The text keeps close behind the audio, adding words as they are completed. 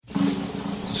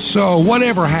So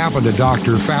whatever happened to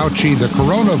Dr. Fauci, the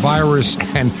coronavirus,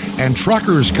 and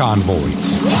truckers'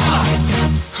 convoys?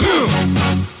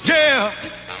 Yeah.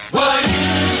 What is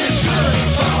it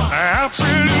good for?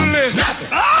 Absolutely nothing.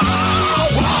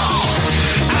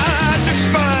 I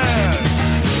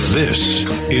despise. This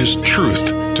is Truth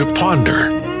to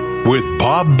Ponder with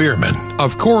Bob Bierman.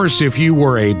 Of course, if you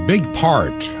were a big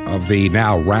part of the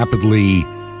now rapidly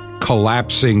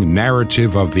collapsing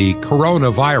narrative of the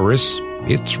coronavirus,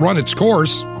 it's run its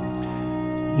course.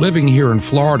 Living here in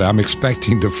Florida, I'm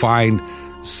expecting to find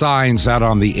signs out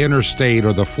on the interstate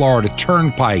or the Florida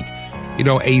Turnpike,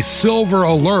 a silver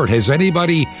alert. Has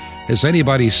anybody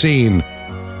seen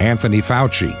Anthony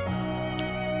Fauci?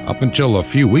 Up until a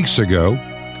few weeks ago,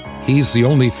 he's the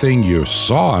only thing you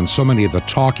saw on so many of the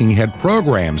talking head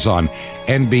programs on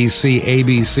NBC,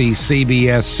 ABC,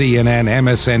 CBS, CNN,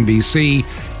 MSNBC,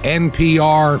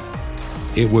 NPR.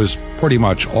 It was pretty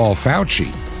much all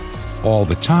Fauci all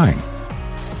the time.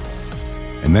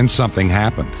 And then something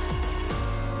happened.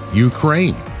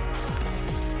 Ukraine.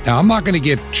 Now, I'm not going to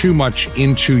get too much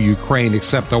into Ukraine,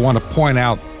 except I want to point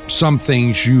out some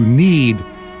things you need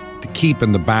to keep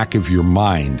in the back of your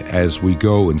mind as we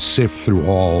go and sift through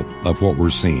all of what we're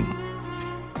seeing.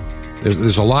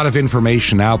 There's a lot of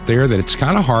information out there that it's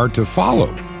kind of hard to follow.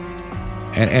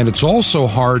 And it's also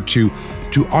hard to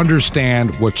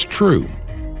understand what's true.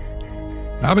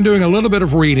 Now, I've been doing a little bit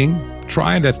of reading,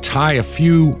 trying to tie a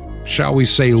few, shall we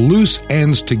say, loose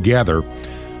ends together,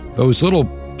 those little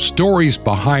stories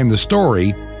behind the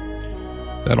story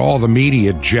that all the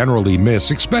media generally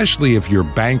miss, especially if you're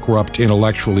bankrupt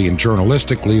intellectually and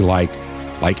journalistically like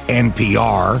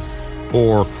NPR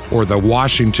or the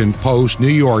Washington Post, New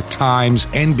York Times,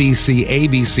 NBC,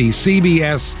 ABC,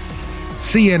 CBS,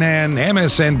 CNN,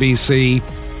 MSNBC.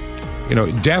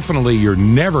 Definitely you're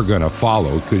never going to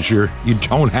follow because you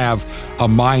don't have a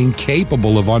mind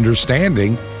capable of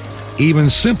understanding even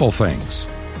simple things.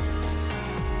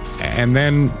 And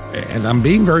I'm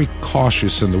being very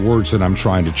cautious in the words that I'm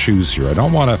trying to choose here. I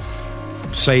don't want to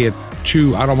say it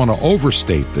I don't want to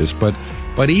overstate this,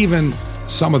 but even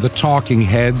some of the talking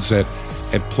heads at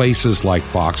places like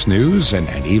Fox News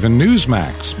and even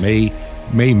Newsmax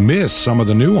may miss some of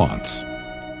the nuance.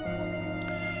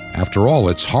 After all,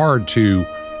 it's hard to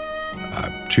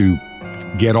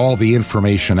get all the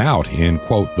information out in,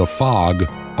 quote, the fog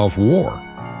of war.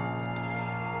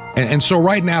 And so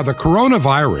right now, the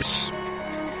coronavirus,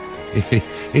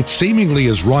 it seemingly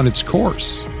has run its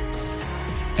course.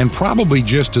 And probably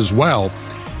just as well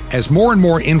as more and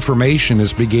more information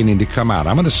is beginning to come out.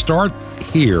 I'm going to start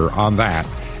here on that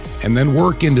and then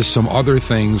work into some other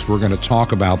things we're going to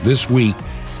talk about this week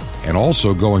and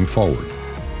also going forward.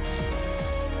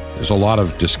 There's a lot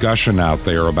of discussion out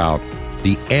there about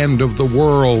the end of the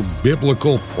world,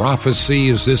 biblical prophecy.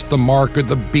 Is this the mark of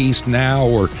the beast now?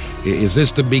 Or is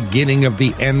this the beginning of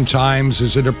the end times?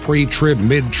 Is it a pre-trib,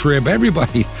 mid-trib?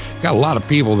 Everybody, got a lot of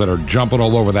people that are jumping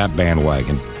all over that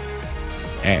bandwagon.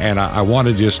 And I want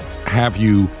to just have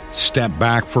you step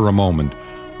back for a moment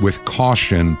with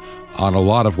caution on a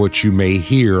lot of what you may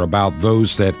hear about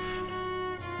those that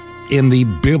in the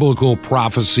biblical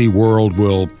prophecy world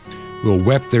will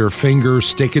wet their finger,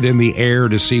 stick it in the air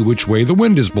to see which way the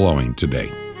wind is blowing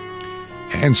today.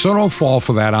 And so don't fall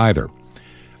for that either.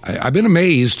 I've been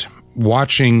amazed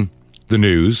watching the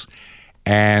news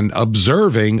and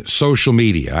observing social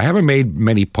media. I haven't made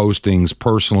many postings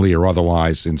personally or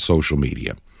otherwise in social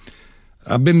media.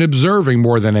 I've been observing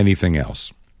more than anything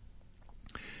else.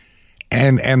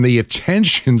 And the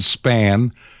attention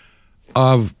span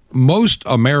of most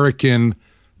American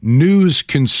news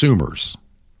consumers,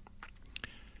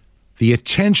 the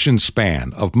attention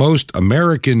span of most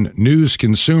American news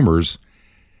consumers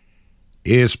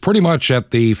is pretty much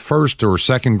at the first or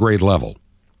second grade level.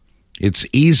 It's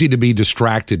easy to be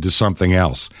distracted to something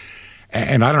else.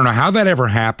 And I don't know how that ever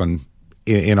happened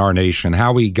in our nation,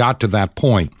 how we got to that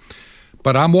point.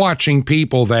 But I'm watching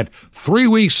people that 3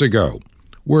 weeks ago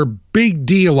were big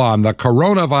deal on the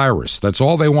coronavirus. That's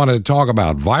all they wanted to talk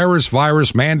about. Virus,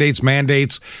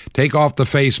 mandates, take off the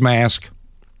face mask.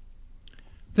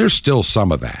 There's still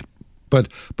some of that. But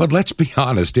let's be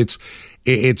honest,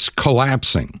 it's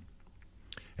collapsing.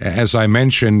 As I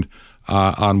mentioned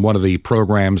on one of the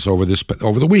programs over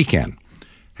the weekend,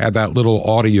 had that little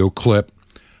audio clip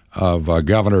of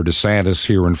Governor DeSantis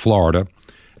here in Florida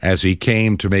as he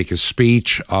came to make a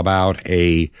speech about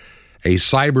a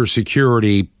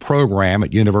cybersecurity program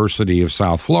at University of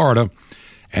South Florida,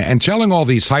 and telling all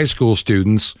these high school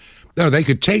students, they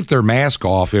could take their mask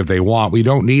off if they want. We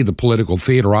don't need the political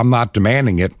theater. I'm not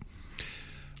demanding it.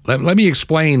 Let me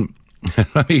explain.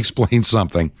 Let me explain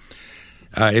something.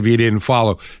 if you didn't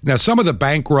follow. Now, some of the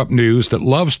bankrupt news that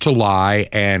loves to lie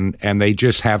and they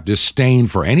just have disdain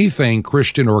for anything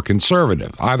Christian or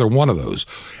conservative, either one of those.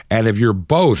 And if you're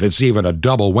both, it's even a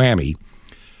double whammy.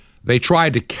 They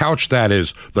tried to couch that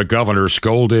as the governor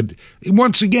scolded.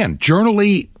 Once again,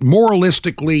 journally,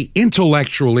 moralistically,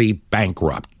 intellectually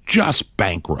bankrupt, just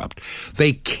bankrupt.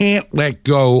 They can't let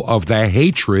go of the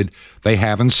hatred they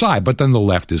have inside. But then the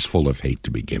left is full of hate to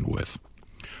begin with.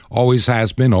 Always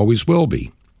has been, always will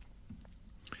be.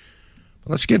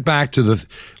 Let's get back to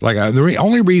the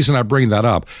only reason I bring that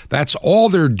up, that's all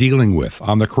they're dealing with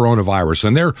on the coronavirus.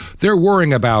 And they're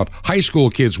worrying about high school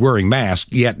kids wearing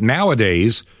masks, yet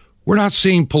nowadays we're not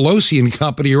seeing Pelosi and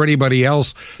company or anybody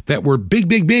else that we're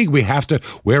big. We have to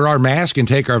wear our mask and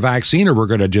take our vaccine or we're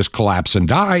going to just collapse and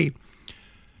die.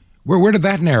 Where did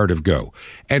that narrative go?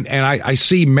 And I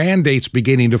see mandates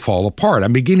beginning to fall apart.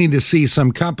 I'm beginning to see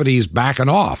some companies backing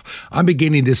off. I'm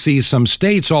beginning to see some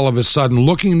states all of a sudden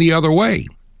looking the other way.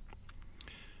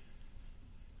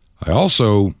 I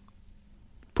also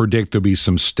predict there'll be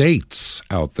some states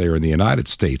out there in the United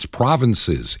States,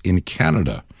 provinces in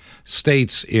Canada,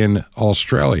 states in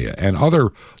Australia, and other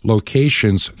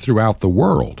locations throughout the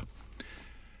world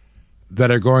that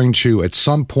are going to, at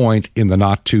some point in the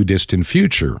not-too-distant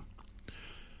future,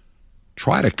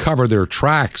 try to cover their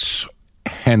tracks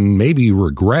and maybe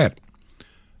regret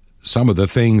some of the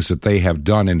things that they have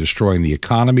done in destroying the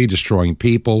economy, destroying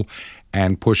people,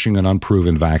 and pushing an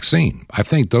unproven vaccine. I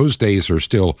think those days are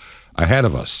still ahead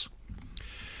of us.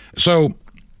 So,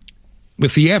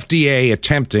 with the FDA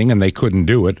attempting, and they couldn't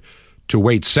do it, to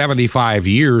wait 75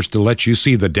 years to let you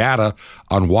see the data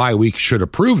on why we should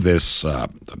approve this,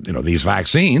 these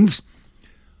vaccines,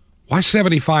 why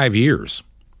 75 years?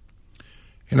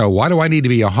 Why do I need to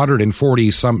be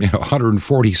 140,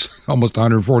 almost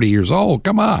 140 years old?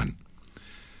 Come on.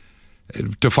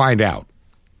 To find out.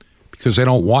 Because they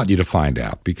don't want you to find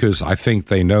out. Because I think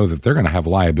they know that they're going to have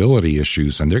liability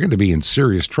issues and they're going to be in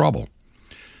serious trouble.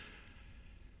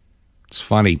 It's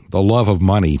funny. The love of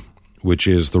money, which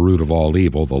is the root of all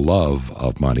evil, the love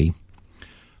of money,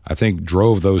 I think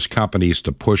drove those companies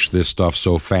to push this stuff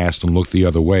so fast and look the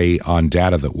other way on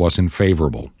data that wasn't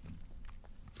favorable.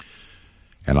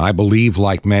 And I believe,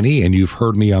 like many, and you've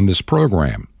heard me on this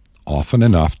program often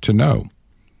enough to know,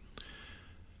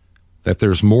 that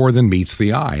there's more than meets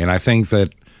the eye. And I think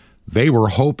that they were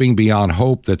hoping beyond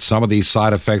hope that some of these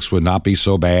side effects would not be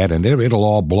so bad and it'll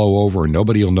all blow over and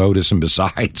nobody will notice. And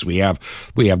besides, we have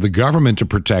the government to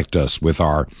protect us with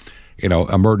our,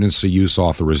 emergency use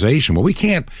authorization. Well, we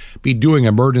can't be doing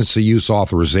emergency use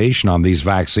authorization on these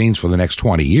vaccines for the next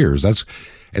 20 years. That's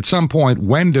at some point,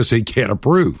 when does it get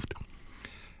approved?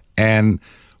 And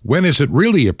when is it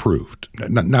really approved?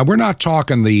 Now, we're not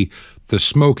talking the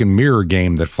smoke and mirror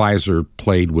game that Pfizer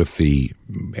played with the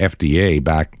FDA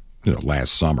back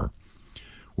last summer,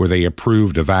 where they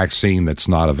approved a vaccine that's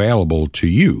not available to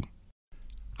you.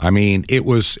 I mean, it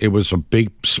was a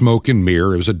big smoke and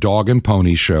mirror. It was a dog and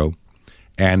pony show.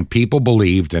 And people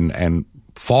believed, and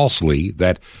falsely,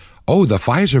 that, the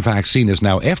Pfizer vaccine is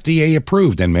now FDA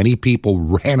approved. And many people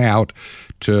ran out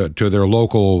to their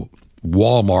local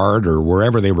Walmart or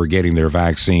wherever they were getting their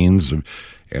vaccines,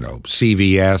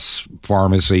 CVS,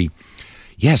 pharmacy.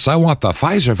 Yes, I want the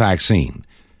Pfizer vaccine.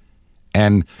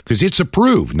 And because it's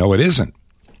approved. No, it isn't.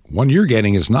 One you're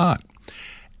getting is not.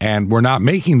 And we're not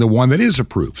making the one that is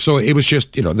approved. So it was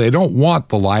just, they don't want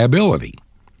the liability.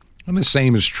 And the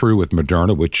same is true with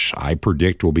Moderna, which I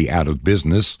predict will be out of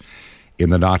business in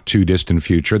the not too distant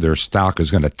future. Their stock is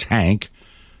going to tank.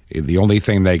 The only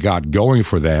thing they got going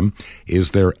for them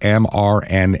is their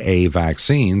mRNA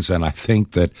vaccines. And I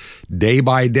think that day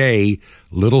by day,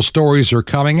 little stories are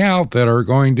coming out that are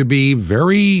going to be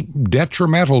very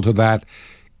detrimental to that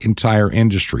entire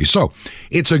industry. So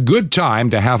it's a good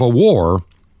time to have a war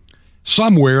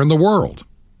somewhere in the world.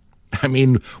 I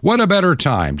mean, what a better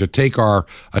time to take our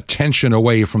attention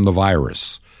away from the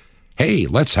virus. Hey,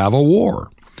 let's have a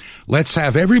war. Let's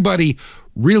have everybody.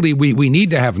 Really, we need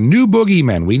to have new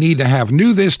boogeymen. We need to have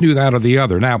new this, new that, or the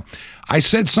other. Now, I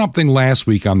said something last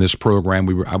week on this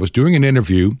program. I was doing an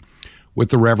interview with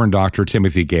the Reverend Dr.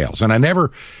 Timothy Gales. And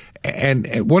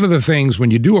one of the things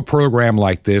when you do a program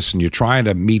like this and you're trying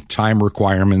to meet time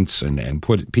requirements and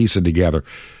piece it together,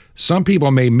 some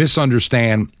people may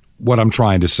misunderstand what I'm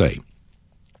trying to say.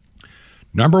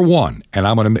 Number one, and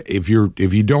I'm going to, if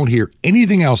you don't hear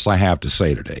anything else I have to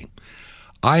say today,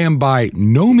 I am by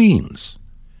no means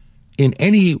in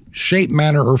any shape,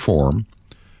 manner, or form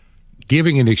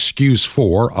giving an excuse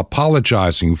for,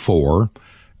 apologizing for,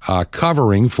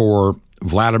 covering for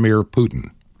Vladimir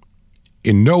Putin.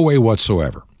 In no way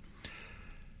whatsoever.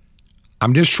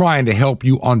 I'm just trying to help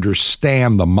you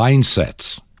understand the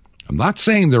mindsets. I'm not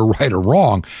saying they're right or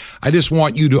wrong. I just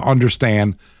want you to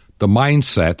understand the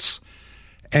mindsets.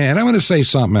 And I'm going to say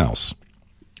something else.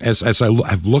 As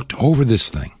I've looked over this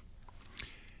thing,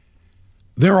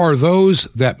 there are those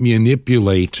that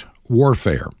manipulate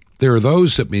warfare. There are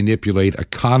those that manipulate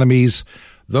economies,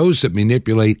 those that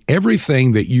manipulate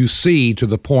everything that you see to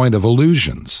the point of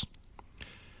illusions.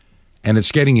 And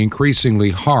it's getting increasingly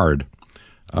hard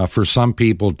for some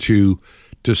people to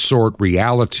sort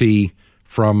reality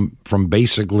from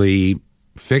basically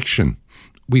fiction.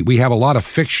 We have a lot of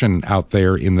fiction out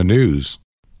there in the news,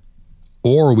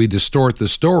 or we distort the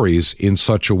stories in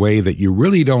such a way that you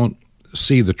really don't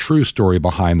see the true story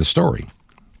behind the story.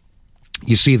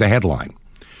 You see the headline.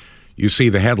 You see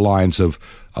the headlines of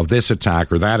this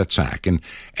attack or that attack. And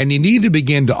you need to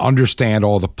begin to understand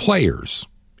all the players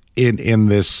in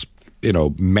this,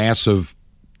 massive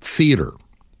theater,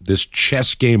 this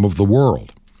chess game of the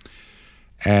world.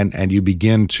 And you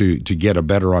begin to get a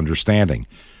better understanding.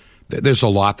 There's a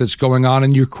lot that's going on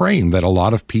in Ukraine that a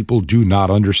lot of people do not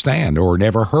understand or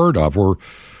never heard of,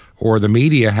 or the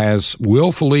media has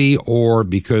willfully, or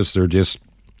because they're just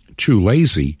too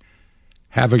lazy,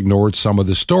 have ignored some of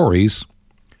the stories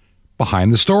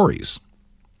behind the stories.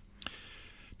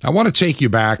 Now, I want to take you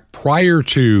back prior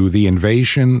to the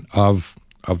invasion of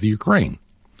the Ukraine.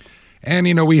 And,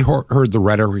 we heard the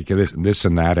rhetoric of this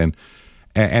and that,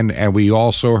 and we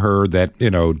also heard that,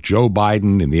 Joe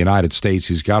Biden in the United States,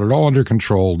 he's got it all under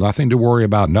control, nothing to worry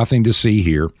about, nothing to see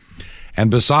here. And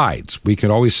besides, we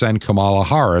can always send Kamala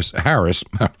Harris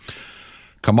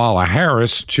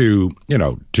to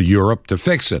Europe to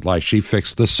fix it, like she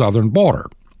fixed the southern border.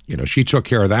 She took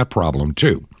care of that problem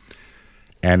too.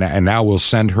 And now we'll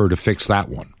send her to fix that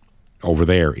one over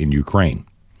there in Ukraine.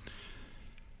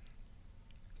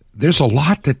 There's a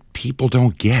lot that people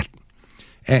don't get.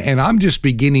 And I'm just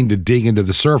beginning to dig into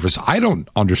the surface. I don't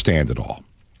understand it all.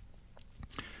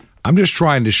 I'm just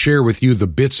trying to share with you the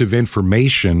bits of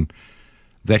information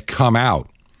that come out.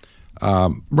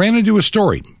 Ran into a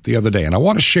story the other day, and I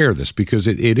want to share this because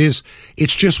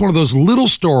it's just one of those little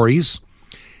stories.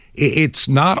 It's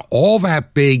not all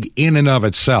that big in and of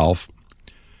itself,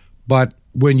 but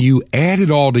when you add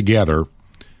it all together,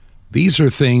 these are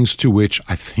things to which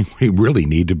I think we really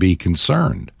need to be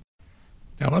concerned.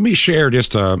 Now, let me share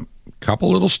just a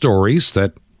couple little stories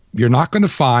that you're not going to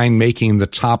find making the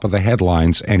top of the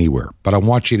headlines anywhere, but I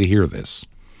want you to hear this.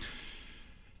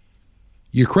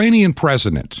 Ukrainian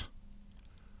President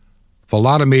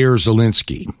Volodymyr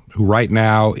Zelensky, who right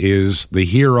now is the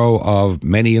hero of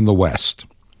many in the West.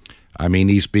 I mean,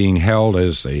 he's being held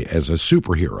as a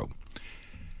superhero.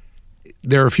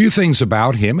 There are a few things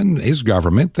about him and his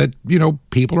government that,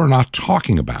 people are not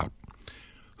talking about.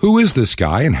 Who is this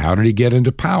guy and how did he get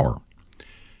into power?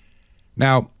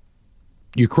 Now,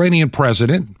 Ukrainian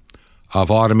President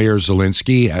Volodymyr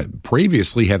Zelensky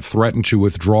previously had threatened to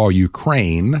withdraw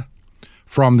Ukraine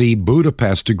from the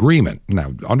Budapest Agreement.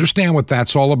 Now, understand what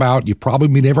that's all about. You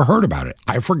probably never heard about it.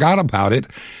 I forgot about it,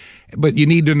 but you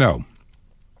need to know.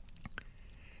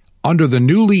 Under the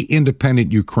newly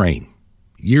independent Ukraine,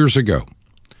 years ago,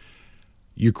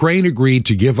 Ukraine agreed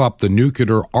to give up the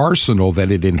nuclear arsenal that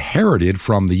it inherited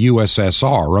from the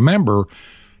USSR. Remember,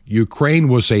 Ukraine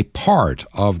was a part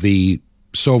of the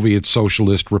Soviet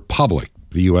Socialist Republic,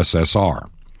 the USSR.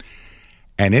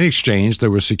 And in exchange,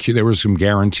 there were some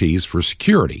guarantees for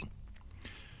security.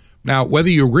 Now, whether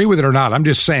you agree with it or not, I'm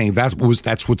just saying that's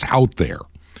what's out there.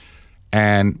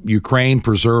 And Ukraine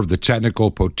preserved the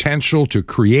technical potential to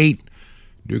create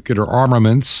nuclear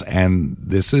armaments, and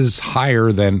this is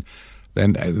higher than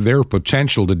their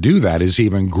potential to do that is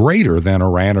even greater than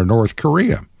Iran or North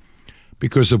Korea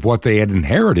because of what they had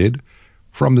inherited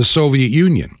from the Soviet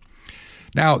Union.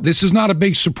 Now, this is not a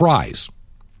big surprise.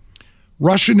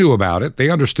 Russia knew about it. They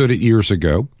understood it years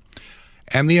ago.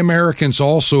 And the Americans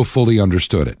also fully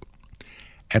understood it.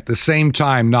 At the same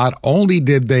time, not only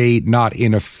did they not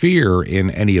interfere in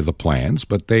any of the plans,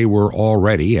 but they were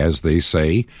already, as they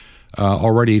say,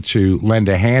 already to lend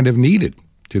a hand if needed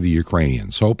to the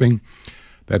Ukrainians, hoping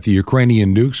that the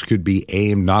Ukrainian nukes could be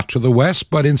aimed not to the west,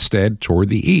 but instead toward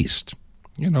the east.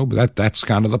 That's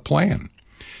kind of the plan.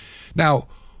 Now,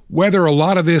 whether a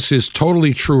lot of this is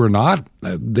totally true or not,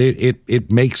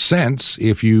 it makes sense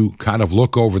if you kind of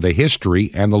look over the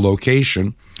history and the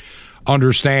location.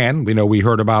 Understand, we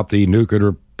heard about the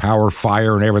nuclear power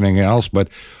fire and everything else, but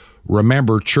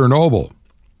remember Chernobyl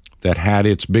that had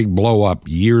its big blow up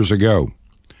years ago.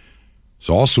 It's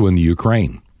also in the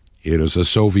Ukraine. It is a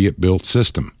Soviet-built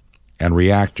system and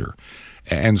reactor.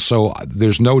 And so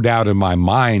there's no doubt in my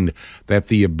mind that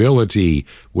the ability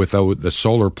with the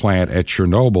solar plant at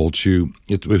Chernobyl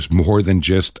it was more than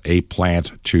just a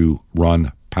plant to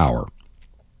run power.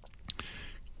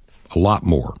 A lot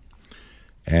more.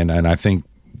 And I think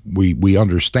we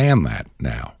understand that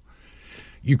now.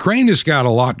 Ukraine has got a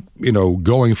lot,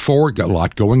 going forward, got a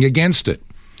lot going against it.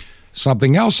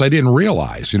 Something else I didn't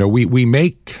realize, we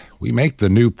make the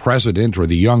new president or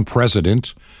the young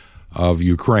president of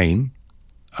Ukraine.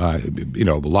 A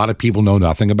lot of people know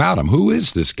nothing about him. Who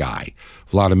is this guy,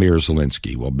 Vladimir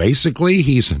Zelensky? Well, basically,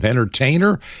 he's an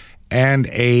entertainer and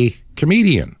a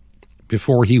comedian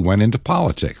before he went into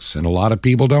politics, and a lot of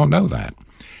people don't know that.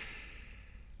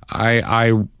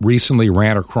 I recently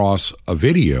ran across a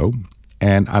video,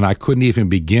 and I couldn't even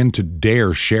begin to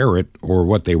dare share it or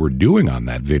what they were doing on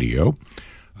that video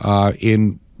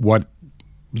in what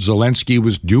Zelensky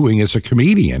was doing as a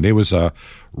comedian. It was a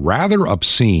rather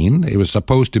obscene. It was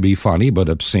supposed to be funny, but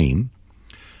obscene.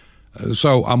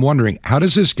 So I'm wondering, how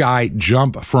does this guy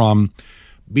jump from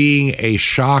being a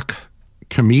shock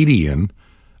comedian,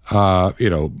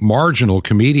 marginal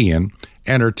comedian,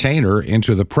 entertainer,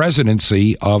 into the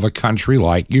presidency of a country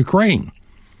like Ukraine?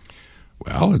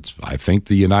 Well, I think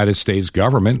the United States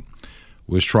government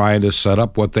was trying to set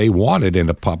up what they wanted in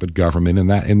a puppet government in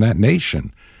that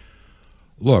nation.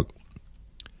 Look,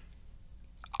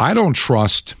 I don't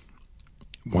trust.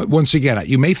 Once again,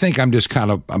 you may think I'm just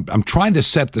I'm trying to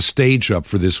set the stage up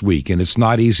for this week, and it's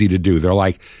not easy to do. There are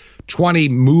like 20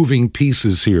 moving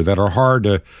pieces here that are hard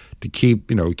to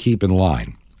keep in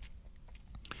line.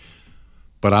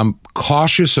 But I'm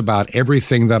cautious about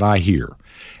everything that I hear,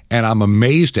 and I'm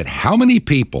amazed at how many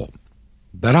people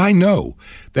that I know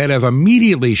that have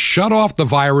immediately shut off the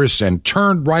virus and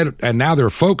turned right, and now they're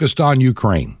focused on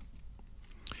Ukraine.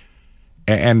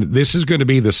 And this is going to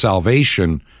be the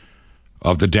salvation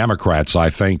of the Democrats, I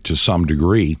think, to some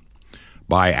degree,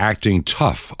 by acting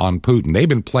tough on Putin. They've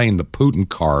been playing the Putin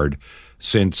card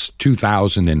since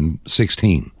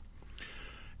 2016.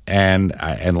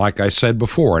 And like I said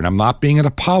before, and I'm not being an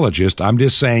apologist, I'm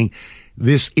just saying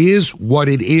this is what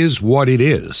it is, what it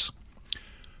is.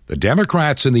 The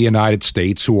Democrats in the United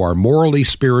States who are morally,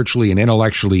 spiritually, and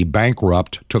intellectually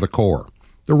bankrupt to the core,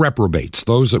 the reprobates,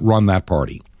 those that run that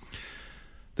party,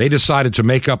 they decided to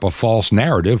make up a false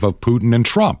narrative of Putin and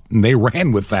Trump, and they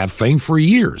ran with that thing for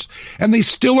years, and they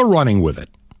still are running with it,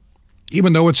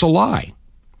 even though it's a lie.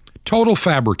 Total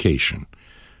fabrication.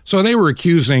 So they were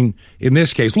accusing, in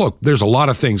this case, look, there's a lot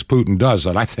of things Putin does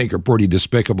that I think are pretty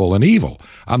despicable and evil.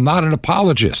 I'm not an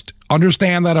apologist.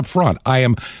 Understand that up front. I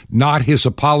am not his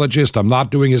apologist. I'm not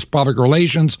doing his public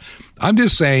relations. I'm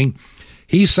just saying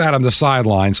he sat on the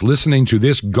sidelines listening to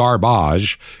this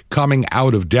garbage coming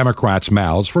out of Democrats'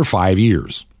 mouths for 5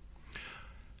 years.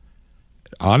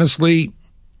 Honestly,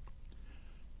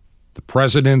 the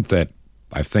president that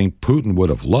I think Putin would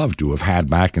have loved to have had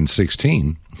back in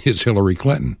 2016 is Hillary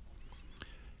Clinton.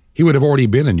 He would have already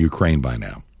been in Ukraine by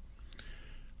now.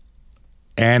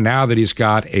 And now that he's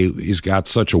got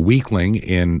such a weakling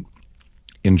in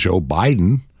Joe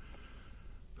Biden,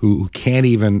 who can't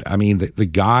even, the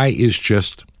guy is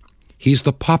just, he's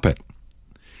the puppet.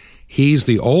 He's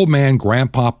the old man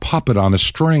grandpa puppet on a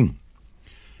string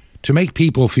to make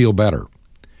people feel better.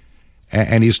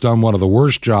 And he's done one of the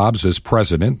worst jobs as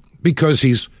president because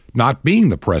he's not being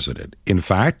the president. In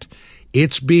fact,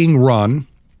 it's being run,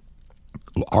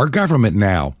 our government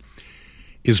now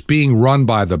is being run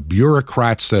by the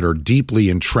bureaucrats that are deeply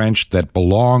entrenched that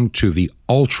belong to the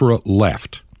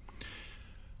ultra-left.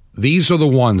 These are the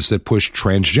ones that push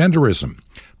transgenderism.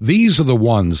 These are the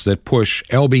ones that push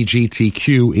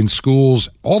LGBTQ in schools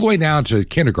all the way down to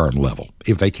kindergarten level,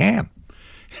 if they can.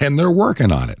 And they're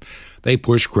working on it. They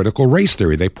push critical race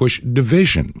theory. They push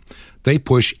division. They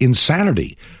push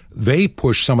insanity. They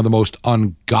push some of the most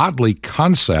ungodly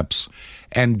concepts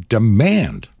and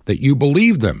demand that you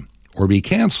believe them or be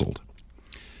canceled.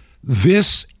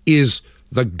 This is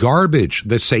the garbage,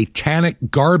 the satanic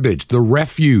garbage, the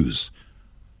refuse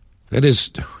that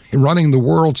is running the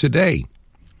world today.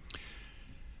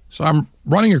 So I'm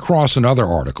running across another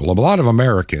article. A lot of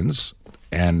Americans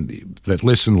and that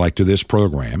listen to this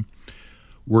program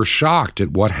were shocked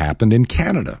at what happened in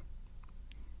Canada.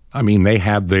 They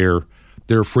had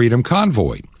their Freedom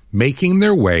Convoy making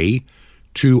their way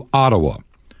to Ottawa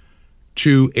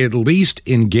to at least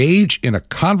engage in a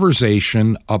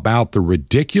conversation about the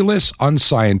ridiculous,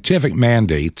 unscientific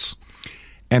mandates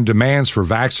and demands for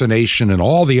vaccination and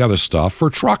all the other stuff for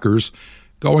truckers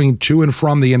going to and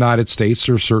from the United States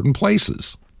or certain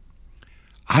places.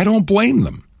 I don't blame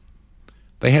them.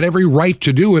 They had every right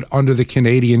to do it under the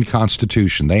Canadian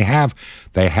Constitution. They have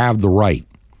the right.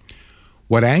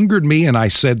 What angered me, and I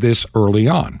said this early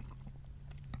on,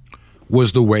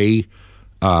 was the way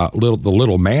the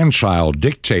little man-child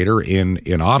dictator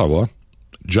in Ottawa,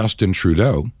 Justin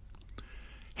Trudeau,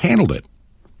 handled it.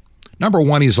 Number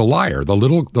one, he's a liar. The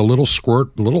little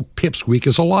squirt, the little pipsqueak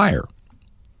is a liar.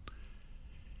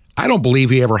 I don't believe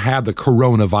he ever had the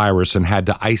coronavirus and had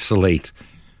to isolate.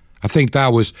 I think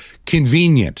that was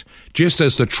convenient. Just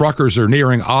as the truckers are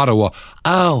nearing Ottawa,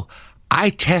 oh, I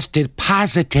tested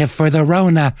positive for the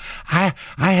Rona. I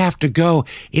have to go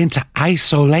into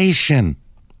isolation.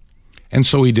 And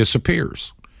so he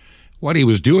disappears. What he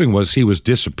was doing was he was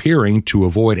disappearing to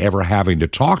avoid ever having to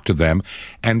talk to them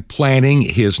and planning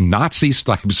his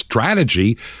Nazi-style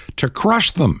strategy to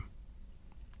crush them.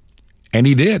 And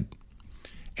he did.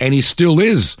 And he still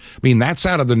is. I mean, that's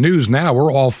out of the news now.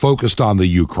 We're all focused on the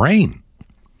Ukraine.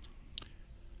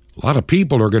 A lot of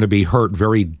people are going to be hurt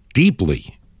very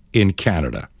deeply in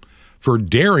Canada for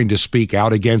daring to speak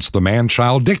out against the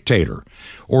man-child dictator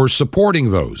or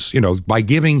supporting those, by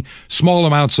giving small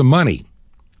amounts of money.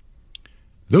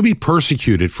 They'll be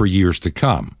persecuted for years to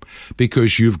come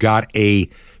because you've got a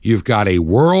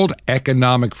World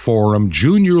Economic Forum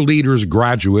junior leaders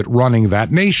graduate running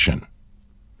that nation.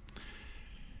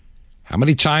 How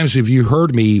many times have you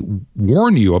heard me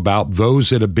warn you about those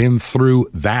that have been through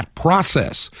that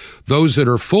process, those that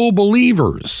are full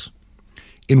believers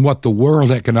in what the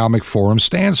World Economic Forum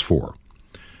stands for,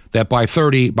 that by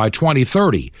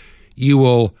 2030, you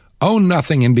will own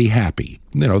nothing and be happy.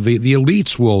 The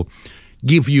elites will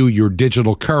give you your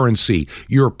digital currency,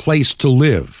 your place to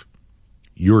live,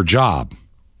 your job,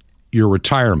 your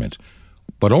retirement.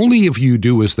 But only if you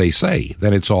do as they say,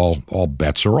 then it's all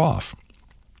bets are off.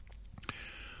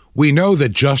 We know that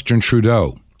Justin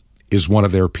Trudeau is one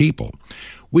of their people.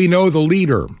 We know the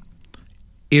leader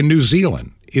in New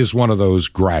Zealand is one of those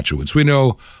graduates. We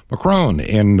know Macron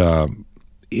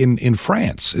in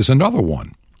France is another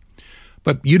one.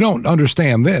 But you don't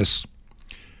understand this.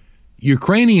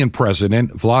 Ukrainian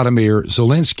President Vladimir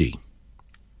Zelensky,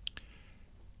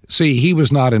 see, he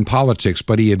was not in politics,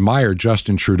 but he admired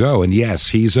Justin Trudeau. And yes,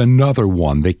 he's another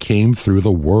one that came through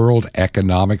the World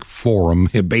Economic Forum,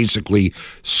 basically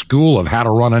school of how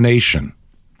to run a nation.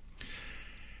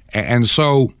 And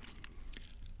so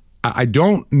I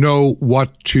don't know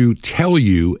what to tell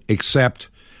you, except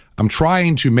I'm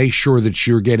trying to make sure that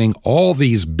you're getting all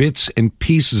these bits and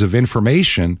pieces of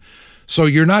information so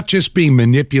you're not just being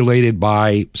manipulated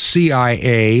by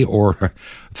CIA or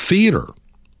theater.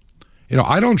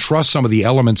 I don't trust some of the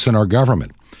elements in our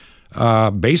government.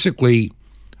 Basically,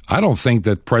 I don't think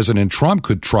that President Trump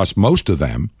could trust most of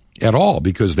them at all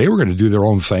because they were going to do their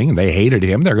own thing and they hated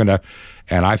him.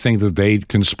 And I think that they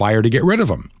conspired to get rid of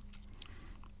him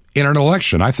in an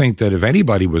election. I think that if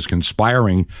anybody was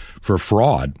conspiring for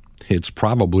fraud, it's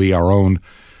probably our own,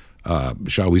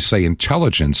 shall we say,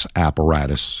 intelligence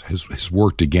apparatus has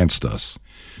worked against us.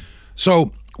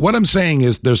 So what I'm saying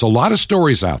is there's a lot of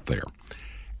stories out there.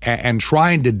 And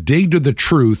trying to dig to the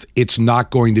truth, it's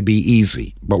not going to be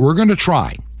easy. But we're going to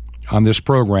try on this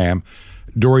program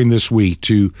during this week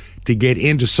to get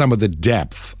into some of the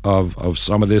depth of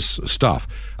some of this stuff.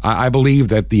 I believe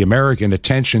that the American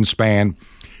attention span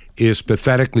is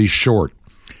pathetically short,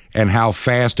 and how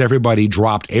fast everybody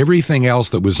dropped everything else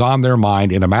that was on their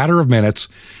mind in a matter of minutes.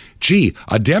 Gee,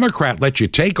 a Democrat let you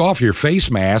take off your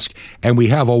face mask, and we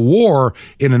have a war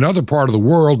in another part of the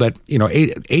world that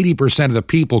 80% of the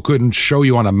people couldn't show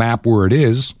you on a map where it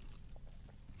is,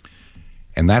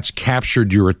 and that's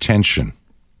captured your attention.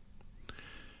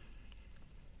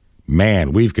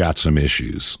 Man, we've got some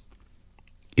issues.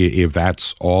 If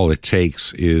that's all it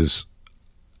takes is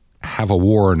have a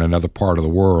war in another part of the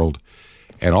world,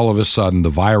 and all of a sudden the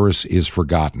virus is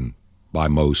forgotten by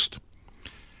most.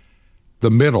 The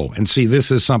middle, and see,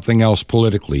 this is something else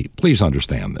politically. Please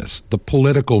understand this. The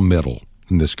political middle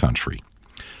in this country.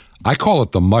 I call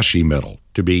it the mushy middle,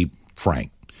 to be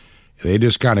frank. They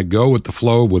just kind of go with the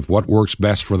flow with what works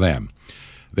best for them.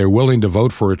 They're willing to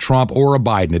vote for a Trump or a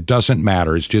Biden. It doesn't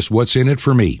matter. It's just what's in it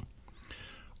for me.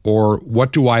 Or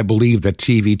what do I believe that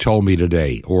TV told me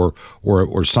today? Or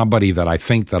somebody that I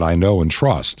think that I know and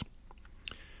trust.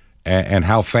 And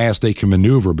how fast they can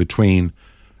maneuver between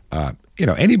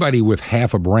anybody with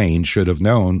half a brain should have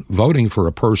known voting for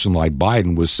a person like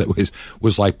Biden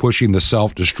was like pushing the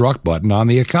self-destruct button on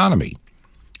the economy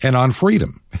and on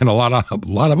freedom and a lot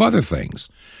of other things.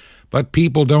 But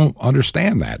people don't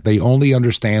understand that. They only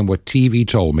understand what TV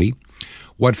told me,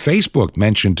 what Facebook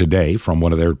mentioned today from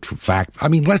one of their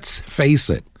let's face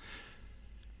it.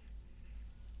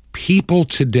 People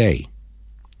today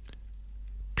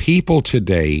people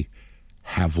today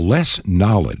have less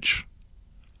knowledge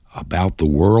about the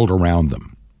world around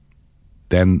them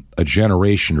than a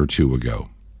generation or two ago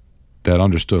that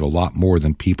understood a lot more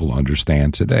than people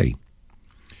understand today.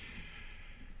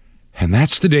 And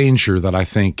that's the danger that I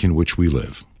think in which we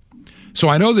live. So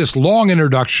I know this long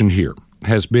introduction here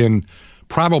has been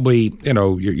probably,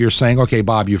 you're saying, okay,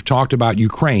 Bob, you've talked about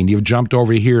Ukraine. You've jumped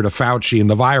over here to Fauci and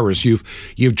the virus. You've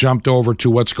jumped over to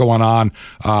what's going on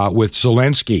with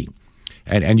Zelensky.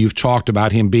 And you've talked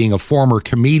about him being a former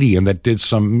comedian that did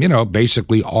some,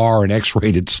 basically R and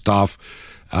X-rated stuff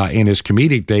in his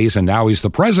comedic days. And now he's the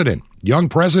president, young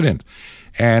president.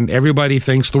 And everybody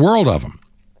thinks the world of him.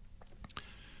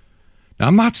 Now,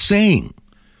 I'm not saying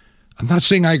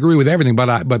I agree with everything,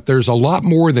 but there's a lot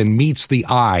more than meets the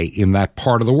eye in that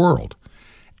part of the world.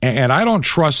 And I don't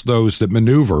trust those that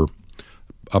maneuver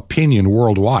opinion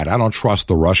worldwide. I don't trust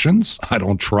the Russians. I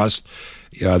don't trust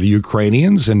the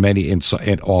Ukrainians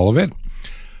and all of it.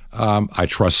 I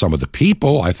trust some of the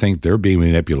people. I think they're being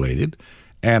manipulated.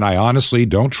 And I honestly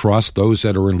don't trust those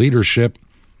that are in leadership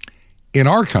in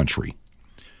our country.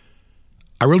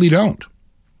 I really don't.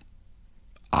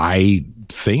 I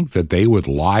think that they would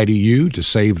lie to you to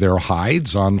save their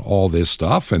hides on all this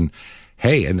stuff. And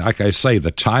hey, and like I say,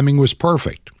 the timing was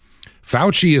perfect.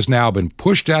 Fauci has now been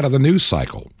pushed out of the news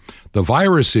cycle. The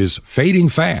virus is fading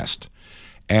fast.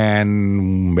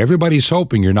 And everybody's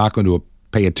hoping you're not going to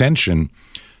pay attention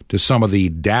to some of the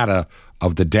data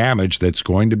of the damage that's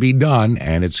going to be done,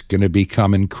 and it's going to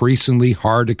become increasingly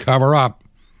hard to cover up.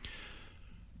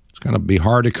 It's going to be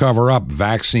hard to cover up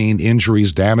vaccine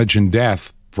injuries, damage, and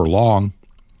death for long.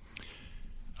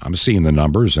 I'm seeing the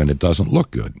numbers, and it doesn't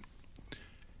look good.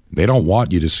 They don't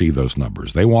want you to see those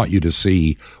numbers. They want you to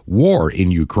see war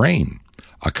in Ukraine,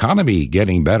 economy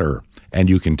getting better, and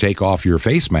you can take off your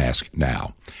face mask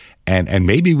now. And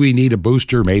maybe we need a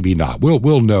booster, maybe not.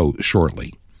 We'll know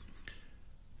shortly.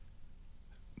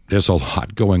 There's a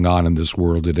lot going on in this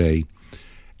world today.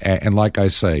 And like I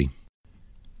say,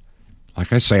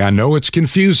 I know it's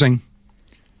confusing.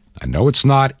 I know it's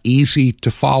not easy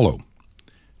to follow.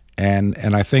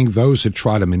 And I think those that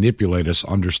try to manipulate us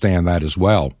understand that as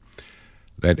well.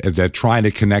 That trying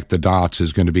to connect the dots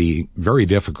is going to be very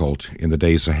difficult in the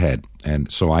days ahead.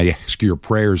 And so I ask your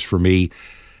prayers for me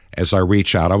as I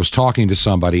reach out. I was talking to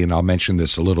somebody, and I'll mention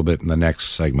this a little bit in the next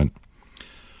segment.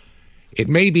 It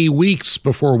may be weeks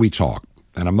before we talk,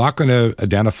 and I'm not going to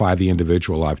identify the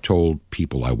individual. I've told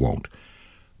people I won't.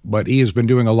 But he has been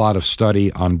doing a lot of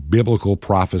study on biblical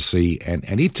prophecy,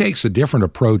 and he takes a different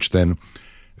approach than,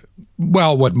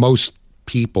 well, what most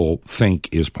people think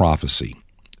is prophecy.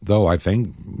 Though I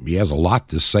think he has a lot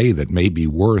to say that may be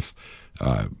worth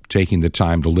taking the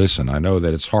time to listen. I know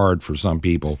that it's hard for some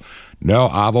people. No,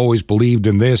 I've always believed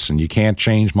in this, and you can't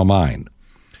change my mind.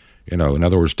 In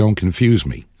other words, don't confuse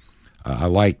me. I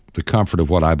like the comfort of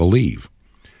what I believe.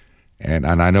 And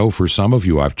I know for some of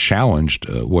you, I've challenged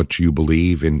what you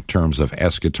believe in terms of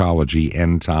eschatology,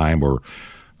 end time, or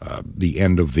the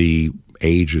end of the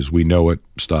age as we know it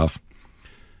stuff.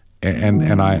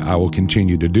 And I will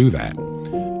continue to do that.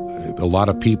 A lot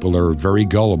of people are very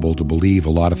gullible to believe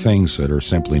a lot of things that are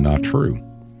simply not true.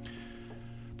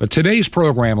 But today's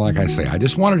program, like I say, I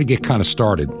just wanted to get kind of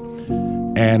started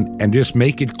and just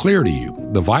make it clear to you.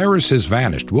 The virus has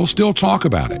vanished. We'll still talk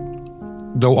about it,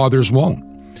 though others won't,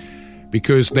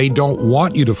 because they don't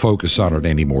want you to focus on it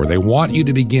anymore. They want you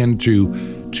to begin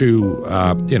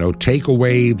to take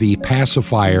away the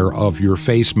pacifier of your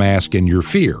face mask and your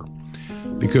fear,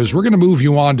 because we're going to move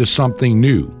you on to something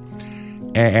new.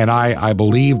 And I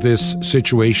believe this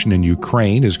situation in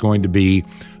Ukraine is going to be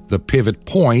the pivot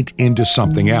point into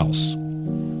something else.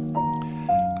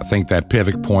 I think that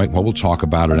pivot point, well, we'll talk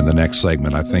about it in the next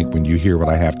segment. I think when you hear what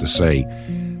I have to say,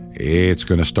 it's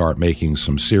going to start making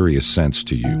some serious sense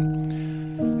to you.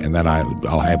 And then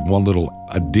I'll have one little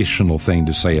additional thing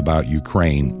to say about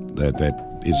Ukraine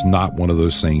that is not one of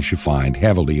those things you find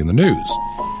heavily in the news.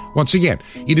 Once again,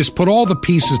 you just put all the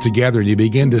pieces together and you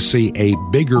begin to see a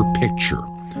bigger picture.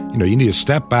 You need to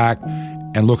step back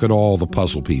and look at all the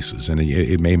puzzle pieces, and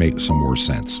it may make some more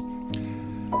sense.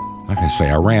 Like I say,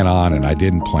 I ran on and I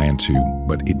didn't plan to,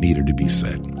 but it needed to be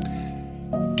said.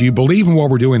 Do you believe in what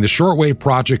we're doing? The Shortwave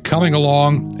Project coming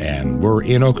along, and we're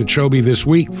in Okeechobee this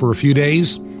week for a few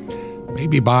days.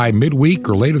 Maybe by midweek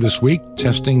or later this week,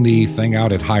 testing the thing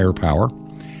out at higher power.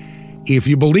 If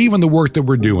you believe in the work that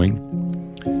we're doing,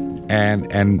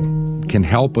 and can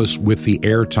help us with the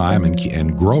airtime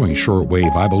and growing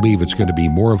shortwave, I believe it's going to be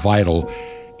more vital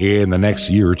in the next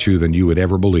year or two than you would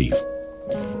ever believe.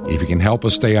 If you can help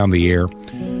us stay on the air,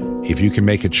 if you can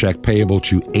make a check payable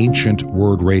to Ancient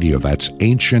Word Radio. That's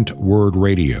Ancient Word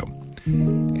Radio.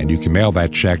 And you can mail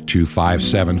that check to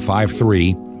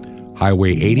 5753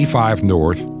 Highway 85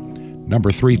 North,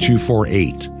 number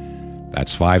 3248.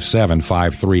 That's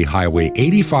 5753 Highway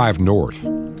 85 North,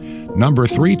 number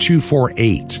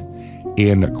 3248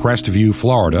 in Crestview,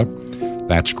 Florida.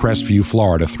 That's Crestview,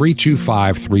 Florida,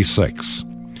 32536.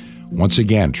 Once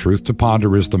again, Truth to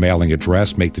Ponder is the mailing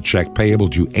address. Make the check payable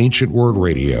to Ancient Word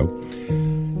Radio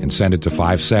and send it to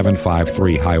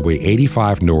 5753 Highway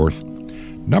 85 North,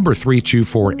 number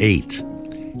 3248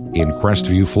 in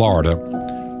Crestview, Florida,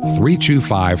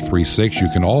 32536. You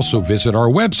can also visit our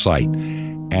website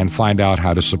and find out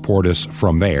how to support us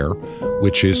from there,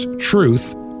 which is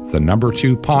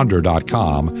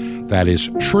truth2ponder.com. That is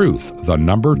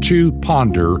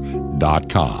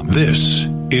truth2ponder.com. This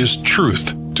is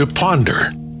Truth to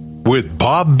Ponder with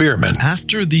Bob Bierman.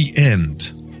 After the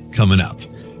end, coming up.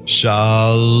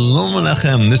 Shalom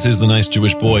Aleichem. This is the nice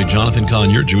Jewish boy, Jonathan Kahn,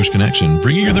 your Jewish connection,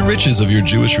 bringing you the riches of your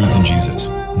Jewish roots in Jesus.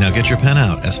 Now get your pen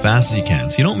out as fast as you can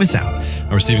so you don't miss out on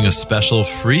receiving a special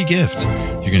free gift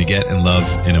you're going to get and love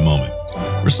in a moment.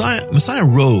 Messiah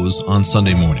rose on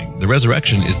Sunday morning. The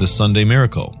resurrection is the Sunday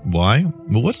miracle. Why?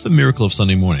 Well, what's the miracle of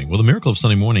Sunday morning? Well, the miracle of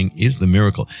Sunday morning is the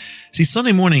miracle. See,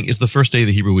 Sunday morning is the first day of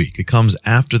the Hebrew week. It comes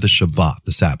after the Shabbat,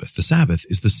 the Sabbath. The Sabbath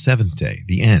is the seventh day,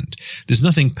 the end. There's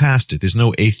nothing past it. There's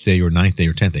no eighth day or ninth day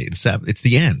or 10th day. It's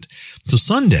the end. So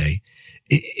Sunday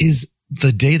is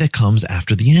the day that comes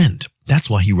after the end. That's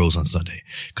why he rose on Sunday.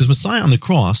 Because Messiah on the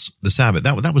cross, the Sabbath,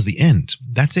 that was the end.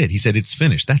 That's it. He said, it's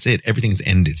finished. That's it. Everything's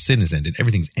ended. Sin is ended.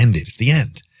 Everything's ended. It's the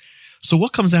end. So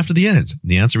what comes after the end?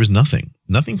 The answer is nothing.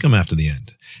 Nothing come after the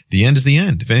end. The end is the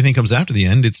end. If anything comes after the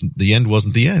end, the end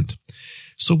wasn't the end.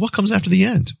 So what comes after the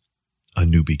end? A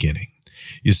new beginning.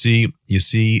 You see,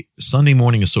 Sunday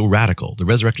morning is so radical. The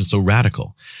resurrection is so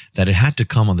radical that it had to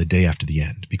come on the day after the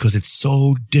end because it's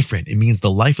so different. It means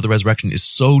the life of the resurrection is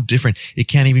so different. It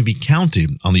can't even be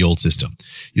counted on the old system.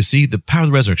 You see, the power of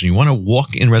the resurrection, you want to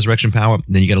walk in resurrection power,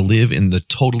 then you got to live in the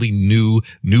totally new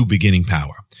beginning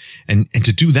power. And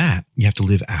to do that, you have to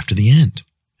live after the end.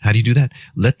 How do you do that?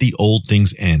 Let the old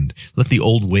things end. Let the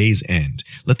old ways end.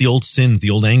 Let the old sins,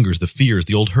 the old angers, the fears,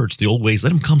 the old hurts, the old ways, let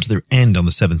them come to their end on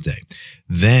the seventh day.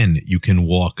 Then you can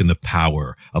walk in the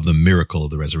power of the miracle of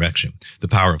the resurrection, the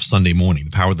power of Sunday morning, the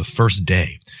power of the first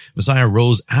day. Messiah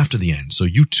rose after the end, so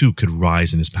you too could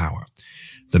rise in his power.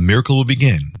 The miracle will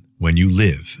begin when you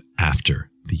live after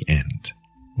the end.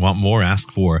 Want more?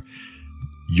 Ask for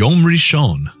Yom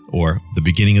Rishon, or the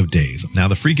beginning of days. Now,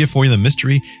 the free gift for you, the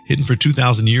mystery hidden for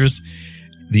 2,000 years,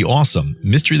 the awesome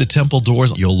Mystery of the Temple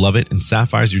Doors. You'll love it. And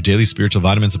Sapphires, your daily spiritual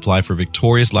vitamin supply for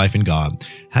victorious life in God.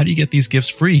 How do you get these gifts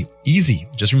free? Easy.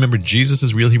 Just remember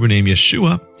Jesus' real Hebrew name,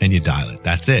 Yeshua, and you dial it.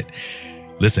 That's it.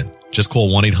 Listen, just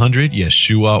call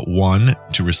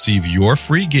 1-800-YESHUA-1 to receive your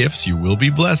free gifts. You will be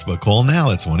blessed, but call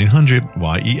now. It's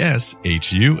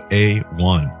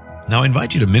 1-800-YESHUA-1. Now I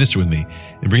invite you to minister with me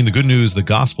and bring the good news, the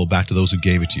gospel, back to those who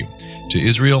gave it to you, to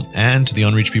Israel and to the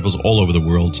unreached peoples all over the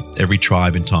world, every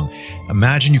tribe and tongue.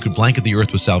 Imagine you could blanket the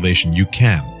earth with salvation. You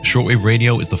can. Shortwave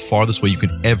radio is the farthest way you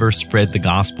could ever spread the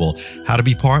gospel. How to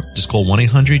be part? Just call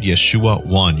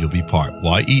 1-800-YESHUA-1. You'll be part.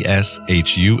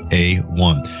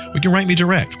 YESHUA-1. You can write me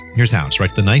direct. Here's how. Just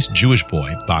write the nice Jewish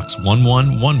boy, box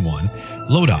 1111,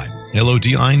 Lodi.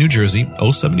 Lodi, New Jersey,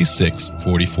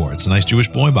 07644. It's a nice Jewish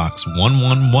boy, box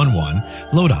 1111,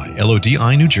 Lodi, Lodi,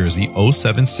 New Jersey,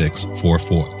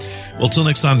 07644. Well, till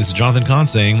next time, this is Jonathan Kahn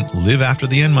saying, live after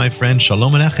the end, my friend.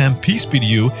 Shalom Aleichem, peace be to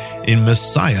you in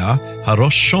Messiah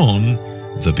Haroshon,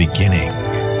 the beginning.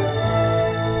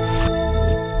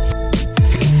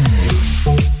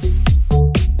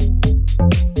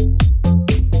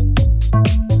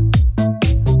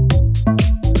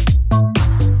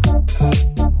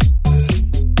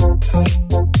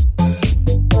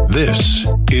 This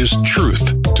is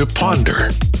Truth to Ponder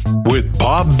with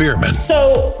Bob Bierman.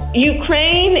 So,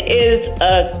 Ukraine is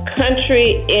a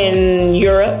country in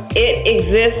Europe. It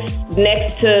exists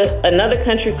next to another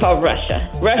country called Russia.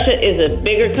 Russia is a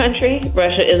bigger country.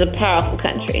 Russia is a powerful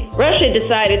country. Russia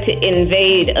decided to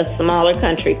invade a smaller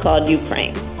country called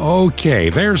Ukraine. Okay,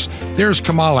 there's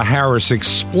Kamala Harris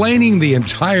explaining the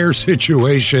entire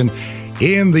situation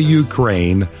in the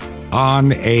Ukraine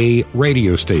on a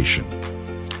radio station.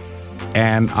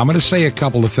 And I'm going to say a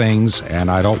couple of things, and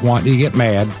I don't want you to get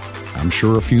mad. I'm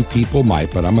sure a few people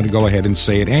might, but I'm going to go ahead and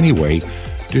say it anyway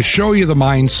to show you the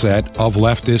mindset of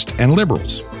leftists and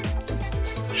liberals.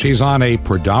 She's on a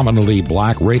predominantly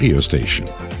black radio station,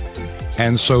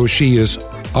 and so she is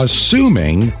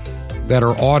assuming that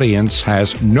her audience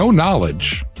has no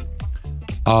knowledge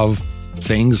of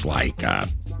things like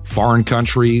foreign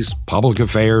countries, public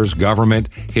affairs, government,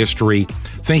 history,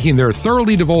 thinking they're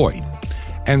thoroughly devoid.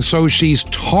 And so she's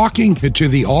talking to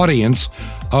the audience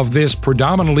of this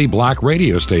predominantly black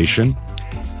radio station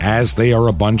as they are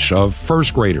a bunch of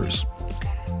first graders.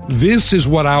 This is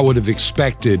what I would have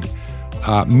expected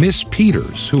Miss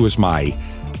Peters, who was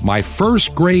my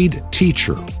first grade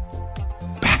teacher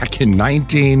back in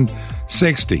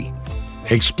 1960,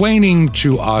 explaining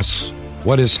to us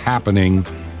what is happening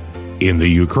in the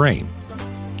Ukraine.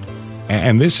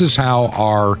 And this is how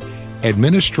our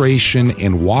administration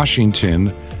in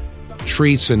Washington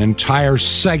treats an entire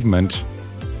segment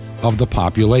of the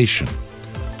population.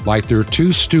 Like they're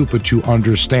too stupid to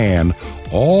understand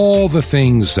all the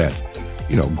things that,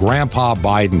 Grandpa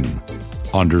Biden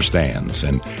understands,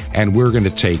 and we're going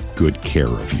to take good care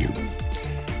of you.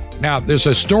 Now, there's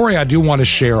a story I do want to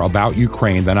share about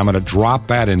Ukraine, then I'm going to drop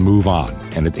that and move on,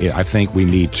 and I think we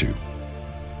need to.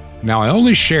 Now, I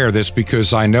only share this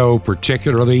because I know,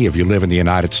 particularly if you live in the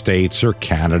United States or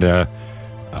Canada,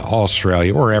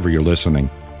 Australia, wherever you're listening,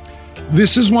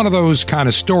 this is one of those kind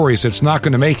of stories that's not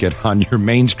going to make it on your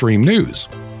mainstream news.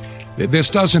 This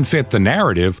doesn't fit the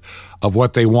narrative of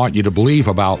what they want you to believe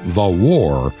about the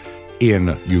war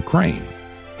in Ukraine.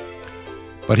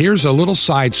 But here's a little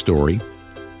side story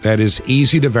that is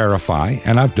easy to verify,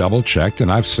 and I've double-checked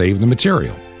and I've saved the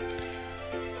material.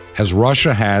 As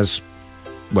Russia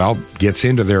gets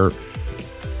into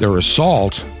their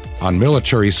assault on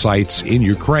military sites in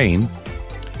Ukraine,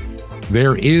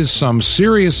 there is some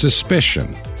serious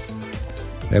suspicion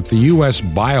that the U.S.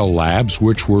 biolabs,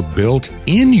 which were built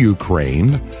in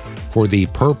Ukraine for the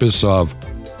purpose of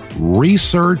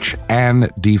research and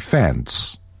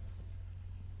defense,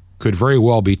 could very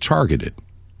well be targeted.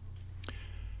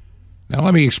 Now,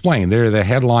 let me explain. The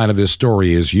headline of this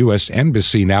story is U.S.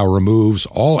 Embassy now removes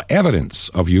all evidence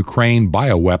of Ukraine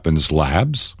bioweapons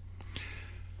labs.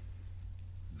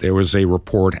 There was a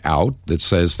report out that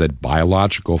says that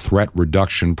Biological Threat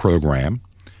Reduction Program,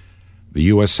 the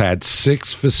U.S. had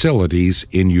 6 facilities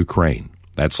in Ukraine.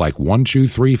 That's like 1, 2,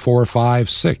 3, 4, 5,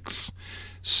 6.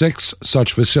 6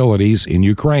 such facilities in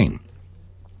Ukraine.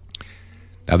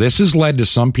 Now, this has led to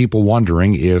some people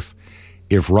wondering if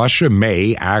Russia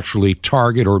may actually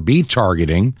target or be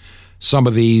targeting some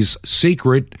of these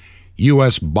secret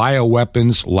U.S.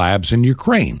 bioweapons labs in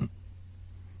Ukraine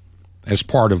as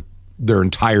part of their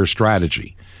entire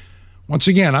strategy. Once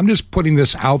again, I'm just putting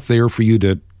this out there for you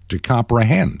to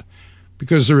comprehend,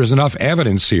 because there is enough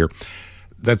evidence here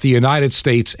that the United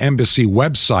States Embassy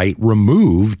website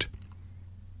removed,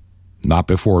 not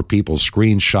before people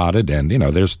screenshotted, and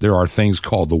there are things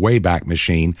called the Wayback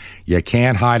Machine. You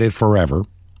can't hide it forever.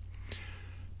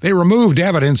 They removed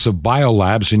evidence of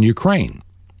biolabs in Ukraine.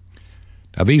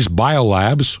 Now, these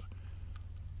biolabs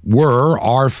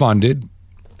are funded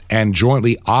and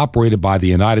jointly operated by the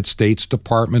United States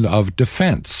Department of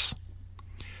Defense.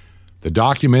 The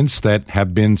documents that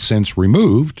have been since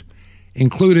removed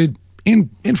included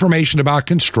information about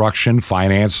construction,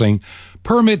 financing,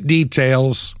 permit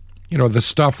details, the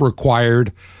stuff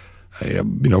required,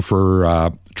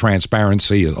 for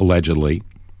transparency, allegedly.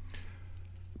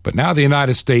 But now the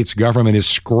United States government is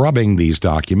scrubbing these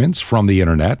documents from the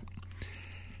internet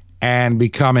and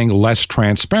becoming less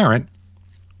transparent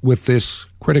with this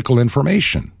critical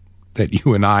information that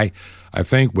you and I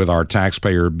think, with our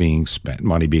taxpayer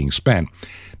money being spent.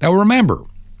 Now, remember,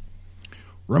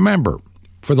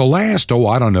 for the last,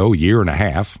 year and a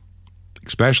half,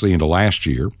 especially into last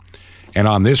year, and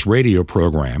on this radio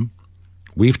program,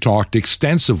 we've talked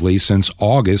extensively since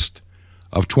August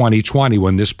of 2020,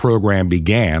 when this program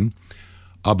began,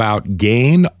 about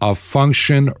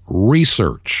gain-of-function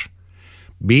research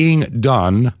being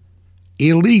done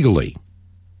illegally.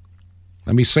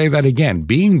 Let me say that again,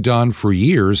 being done for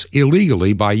years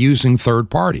illegally by using third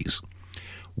parties.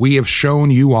 We have shown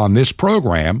you on this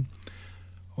program,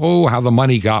 how the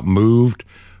money got moved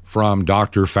from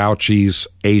Dr. Fauci's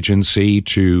agency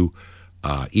to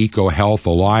EcoHealth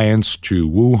Alliance to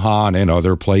Wuhan and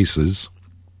other places.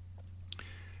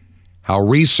 How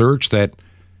research that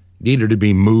needed to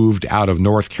be moved out of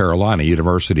North Carolina,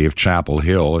 University of Chapel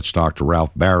Hill, it's Dr.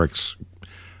 Ralph Barrick's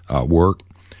work,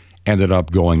 ended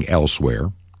up going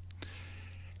elsewhere.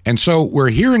 And so we're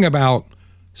hearing about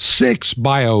 6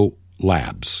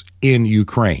 biolabs in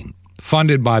Ukraine,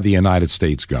 funded by the United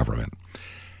States government,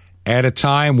 at a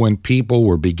time when people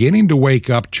were beginning to wake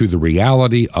up to the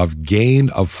reality of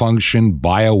gain-of-function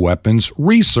bioweapons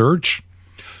research.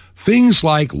 Things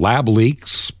like lab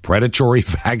leaks, predatory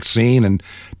vaccine, and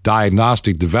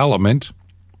diagnostic development.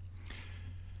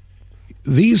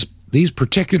 These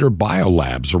particular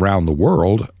biolabs around the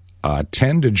world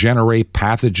tend to generate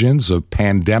pathogens of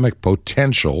pandemic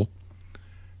potential,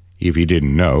 if you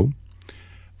didn't know,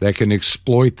 that can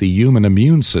exploit the human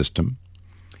immune system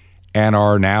and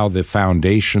are now the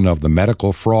foundation of the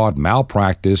medical fraud,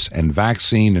 malpractice, and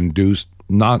vaccine-induced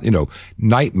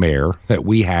nightmare that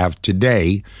we have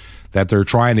today that they're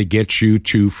trying to get you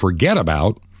to forget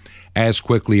about as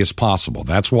quickly as possible.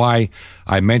 That's why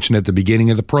I mentioned at the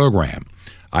beginning of the program,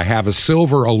 I have a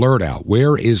silver alert out.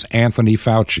 Where is Anthony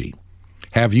Fauci?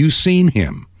 Have you seen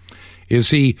him? Is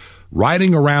he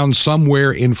riding around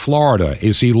somewhere in Florida?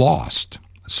 Is he lost?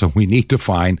 So we need to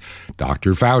find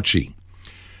Dr. Fauci.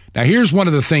 Now, here's one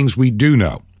of the things we do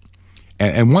know.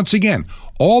 And once again,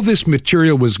 all this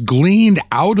material was gleaned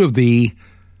out of the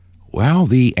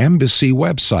embassy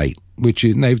website, which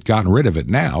they've gotten rid of it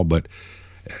now. But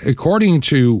according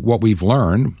to what we've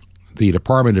learned, the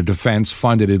Department of Defense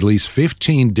funded at least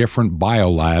 15 different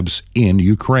biolabs in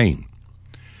Ukraine.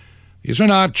 These are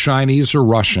not Chinese or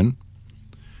Russian.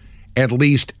 At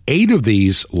least 8 of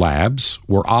these labs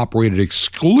were operated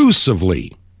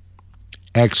exclusively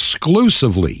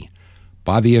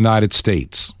by the United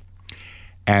States.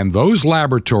 And those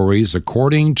laboratories,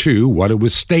 according to what it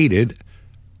was stated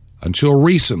until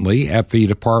recently at the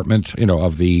Department,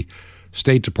 of the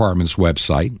State Department's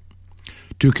website,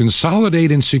 to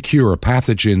consolidate and secure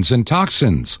pathogens and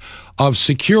toxins of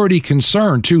security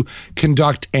concern, to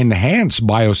conduct enhanced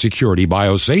biosecurity,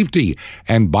 biosafety,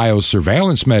 and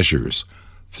biosurveillance measures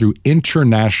through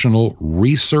international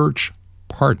research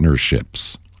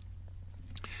partnerships.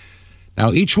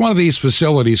 Now, each one of these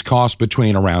facilities costs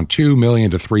between around $2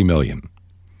 million to $3 million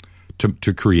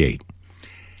to create.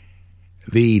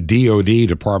 The DoD,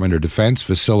 Department of Defense,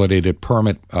 facilitated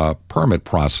permit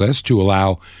process to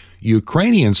allow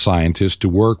Ukrainian scientists to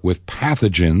work with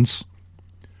pathogens,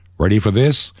 ready for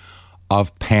this,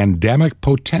 of pandemic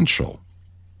potential.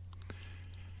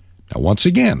 Now, once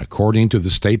again, according to the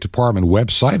State Department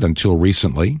website until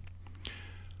recently,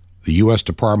 the U.S.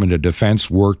 Department of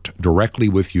Defense worked directly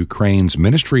with Ukraine's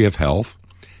Ministry of Health,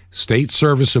 State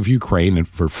Service of Ukraine, and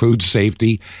for food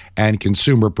safety and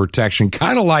consumer protection,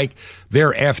 kind of like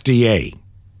their FDA.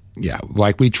 Yeah,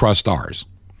 like we trust ours.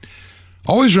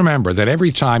 Always remember that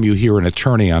every time you hear an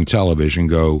attorney on television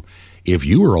go, if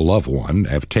you or a loved one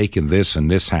have taken this and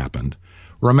this happened,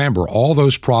 remember all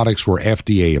those products were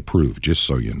FDA approved, just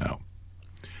so you know.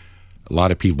 A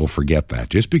lot of people forget that.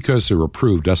 Just because they're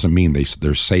approved doesn't mean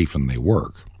they're safe and they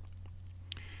work.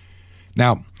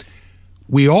 Now,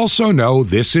 we also know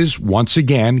this is, once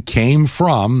again, came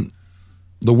from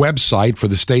the website for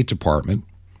the State Department.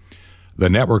 The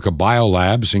network of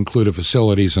biolabs included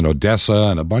facilities in Odessa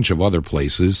and a bunch of other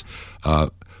places,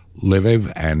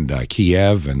 Lviv and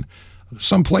Kiev, and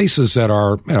some places that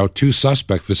are, 2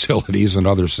 suspect facilities in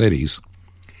other cities.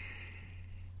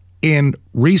 In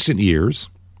recent years,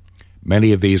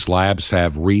 many of these labs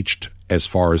have reached, as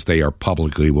far as they are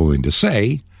publicly willing to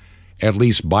say, at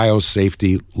least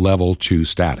biosafety level 2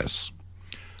 status,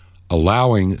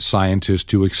 allowing scientists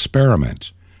to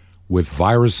experiment with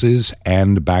viruses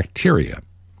and bacteria.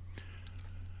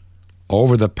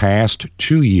 Over the past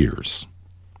 2 years,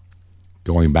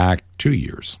 going back 2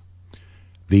 years,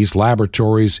 these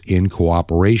laboratories, in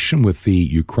cooperation with the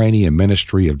Ukrainian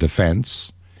Ministry of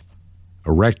Defense,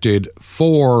 erected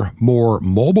 4 more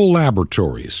mobile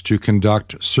laboratories to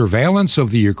conduct surveillance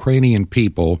of the Ukrainian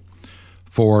people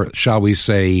for, shall we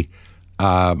say,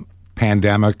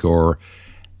 pandemic or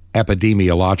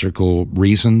epidemiological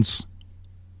reasons.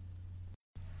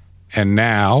 And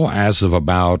now, as of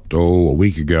about, a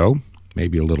week ago,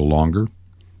 maybe a little longer,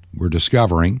 we're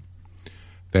discovering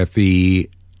that the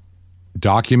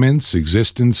documents,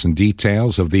 existence, and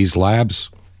details of these labs,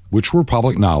 which were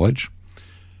public knowledge,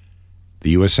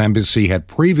 the U.S. Embassy had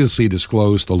previously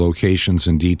disclosed the locations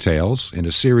and details in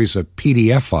a series of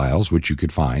PDF files, which you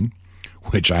could find,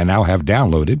 which I now have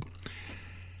downloaded,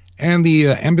 and the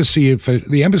embassy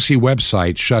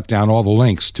website shut down all the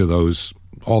links to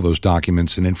all those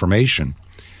documents and information.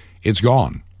 It's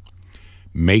gone.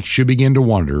 Makes you begin to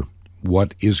wonder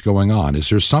what is going on. Is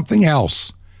there something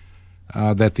else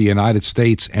that the United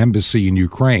States Embassy in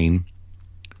Ukraine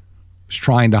is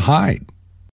trying to hide?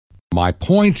 My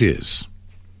point is,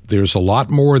 there's a lot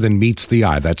more than meets the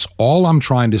eye. That's all I'm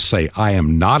trying to say. I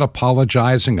am not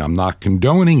apologizing. I'm not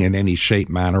condoning in any shape,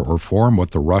 manner, or form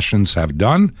what the Russians have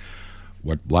done,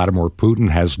 what Vladimir Putin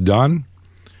has done.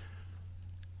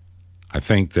 I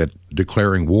think that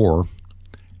declaring war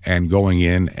and going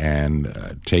in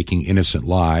and taking innocent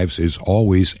lives is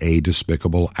always a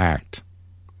despicable act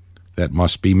that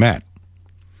must be met.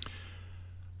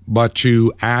 But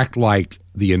to act like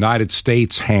the United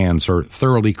States' hands are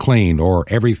thoroughly clean or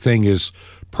everything is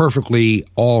perfectly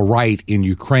all right in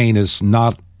Ukraine is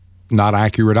not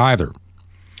accurate either.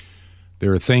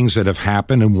 There are things that have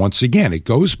happened, and once again, it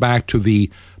goes back to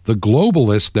the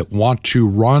globalists that want to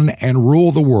run and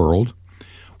rule the world,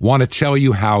 want to tell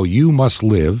you how you must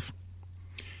live.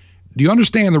 Do you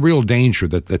understand the real danger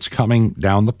that's coming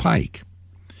down the pike?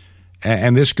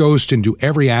 And this goes into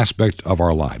every aspect of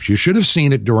our lives. You should have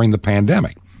seen it during the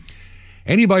pandemic.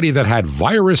 Anybody that had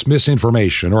virus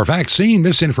misinformation or vaccine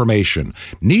misinformation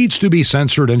needs to be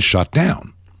censored and shut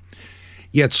down.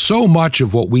 Yet so much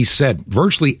of what we said,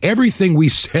 virtually everything we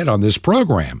said on this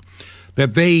program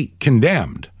that they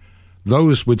condemned,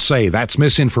 those would say that's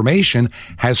misinformation,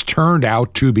 has turned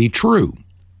out to be true.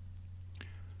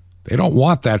 They don't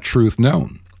want that truth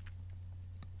known.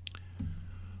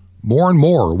 More and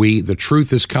more, the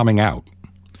truth is coming out.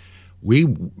 We,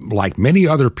 like many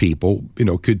other people,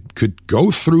 could go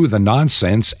through the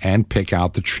nonsense and pick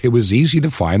out it was easy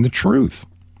to find the truth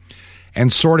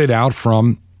and sort it out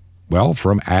from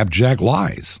abject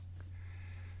lies.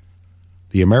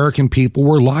 The American people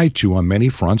were lied to on many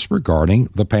fronts regarding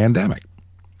the pandemic.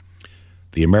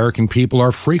 The American people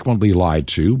are frequently lied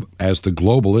to, as the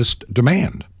globalists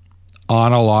demand,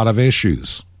 on a lot of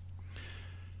issues.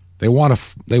 They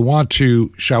want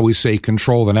to, shall we say,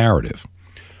 control the narrative.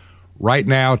 Right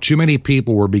now, too many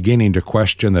people were beginning to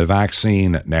question the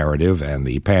vaccine narrative and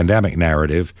the pandemic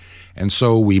narrative, and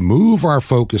so we move our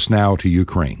focus now to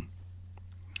Ukraine.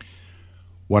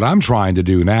 What I'm trying to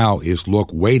do now is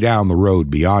look way down the road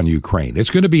beyond Ukraine.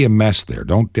 It's going to be a mess there,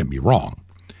 don't get me wrong.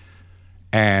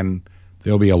 And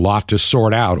there'll be a lot to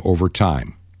sort out over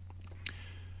time.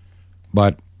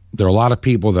 But there are a lot of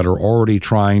people that are already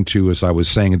trying to, as I was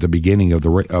saying at the beginning of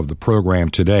the program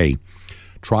today,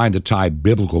 trying to tie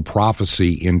biblical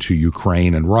prophecy into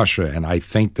Ukraine and Russia, and I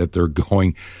think that they're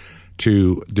going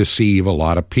to deceive a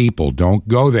lot of people. Don't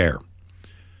go there.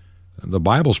 The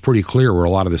Bible's pretty clear where a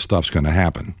lot of this stuff's going to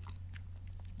happen.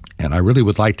 And I really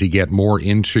would like to get more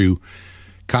into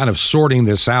kind of sorting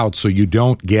this out so you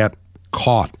don't get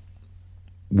caught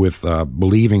with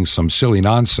believing some silly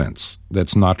nonsense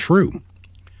that's not true.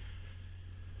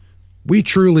 We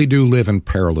truly do live in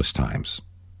perilous times.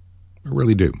 We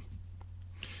really do.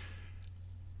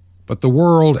 But the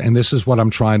world, and this is what I'm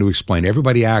trying to explain,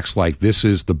 everybody acts like this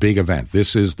is the big event.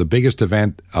 This is the biggest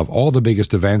event of all the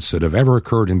biggest events that have ever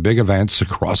occurred in big events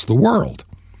across the world.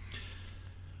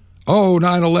 Oh,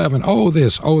 9/11, oh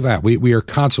this, oh that. We are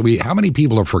constantly, how many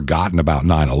people have forgotten about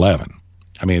 9/11?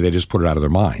 I mean, they just put it out of their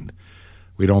mind.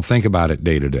 We don't think about it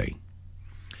day to day.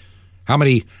 How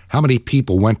many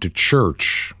people went to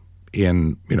church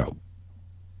in,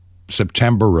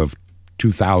 September of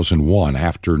 2001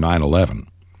 after 9/11?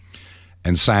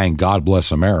 And sang God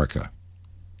Bless America?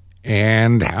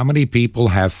 And how many people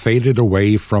have faded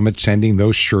away from attending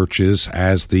those churches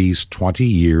as these 20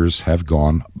 years have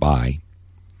gone by?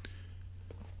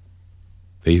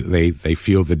 They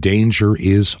feel the danger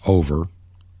is over,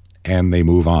 and they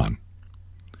move on.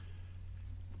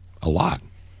 A lot.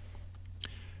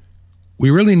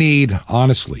 We really need,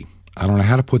 honestly, I don't know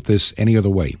how to put this any other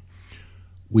way,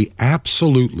 we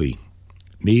absolutely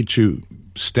need to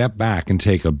step back and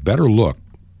take a better look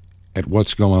at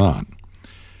what's going on.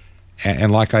 And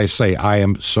like I say, I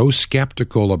am so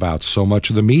skeptical about so much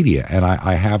of the media, and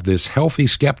I have this healthy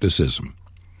skepticism.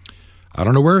 I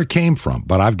don't know where it came from,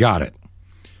 but I've got it.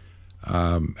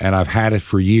 And I've had it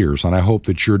for years, and I hope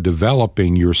that you're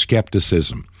developing your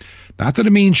skepticism. Not that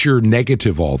it means you're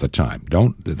negative all the time.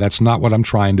 That's not what I'm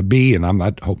trying to be, and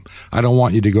I don't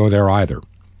want you to go there either.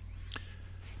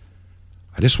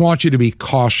 I just want you to be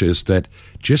cautious that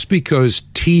just because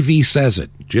TV says it,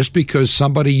 just because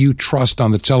somebody you trust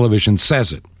on the television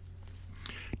says it,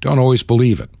 don't always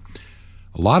believe it.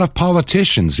 A lot of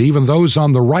politicians, even those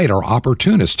on the right, are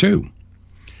opportunists too.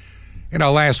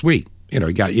 Last week,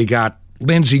 you got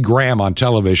Lindsey Graham on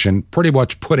television pretty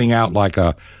much putting out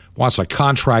wants a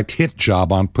contract hit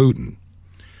job on Putin.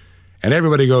 And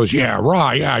everybody goes, yeah,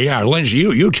 right, yeah, Lindsey,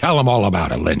 you tell him all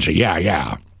about it, Lindsey,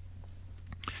 yeah.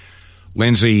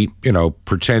 Lindsey,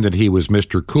 pretended he was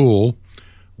Mr. Cool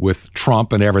with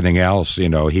Trump and everything else.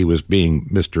 He was being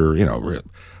Mr.,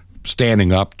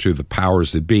 standing up to the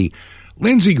powers that be.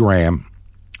 Lindsey Graham,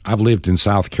 I've lived in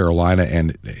South Carolina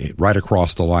and right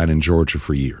across the line in Georgia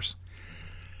for years.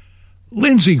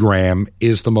 Lindsey Graham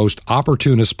is the most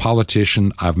opportunist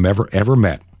politician I've ever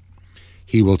met.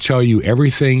 He will tell you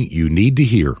everything you need to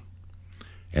hear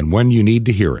and when you need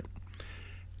to hear it.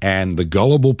 And the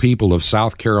gullible people of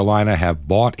South Carolina have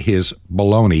bought his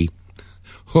baloney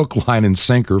hook, line, and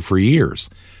sinker for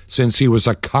years, since he was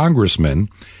a congressman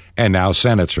and now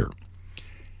senator.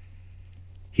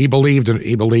 He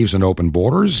believes in open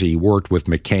borders. He worked with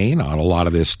McCain on a lot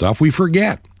of this stuff. We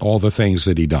forget all the things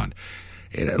that he done.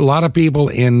 A lot of people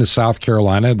in South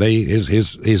Carolina,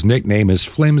 his nickname is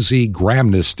Flimsy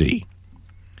Gramnesty.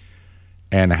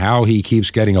 And how he keeps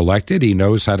getting elected, he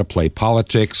knows how to play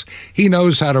politics. He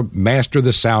knows how to master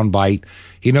the soundbite.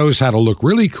 He knows how to look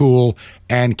really cool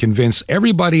and convince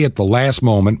everybody at the last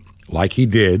moment, like he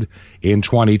did in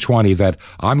 2020, that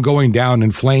I'm going down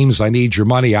in flames, I need your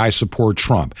money, I support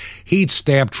Trump. He'd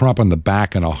stab Trump in the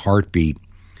back in a heartbeat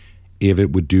if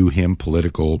it would do him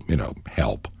political,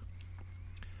 help.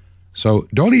 So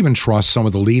don't even trust some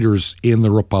of the leaders in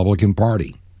the Republican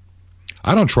Party.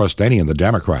 I don't trust any on the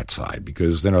Democrat side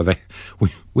because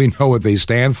we know what they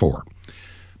stand for.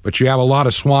 But you have a lot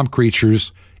of swamp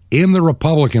creatures in the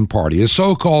Republican Party, the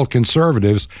so-called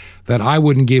conservatives, that I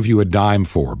wouldn't give you a dime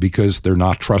for because they're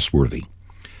not trustworthy.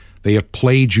 They have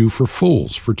played you for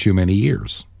fools for too many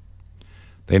years.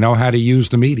 They know how to use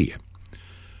the media.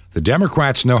 The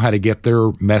Democrats know how to get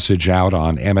their message out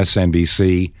on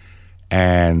MSNBC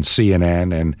and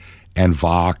CNN and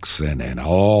Vox and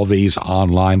all these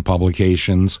online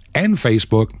publications and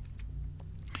Facebook.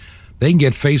 They can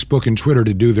get Facebook and Twitter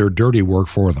to do their dirty work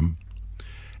for them.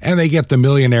 And they get the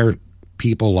millionaire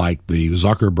people like the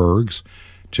Zuckerbergs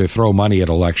to throw money at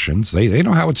elections. They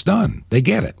know how it's done. They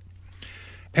get it.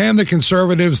 And the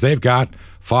conservatives, they've got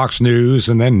Fox News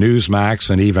and then Newsmax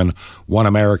and even One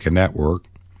America Network.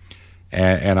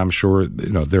 And I'm sure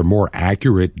they're more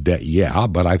accurate,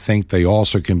 but I think they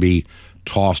also can be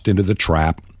tossed into the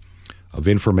trap of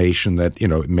information that,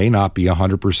 may not be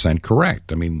 100%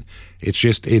 correct. I mean, it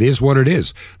is what it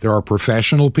is. There are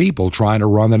professional people trying to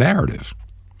run the narrative,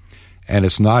 and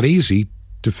it's not easy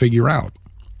to figure out.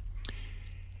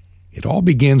 It all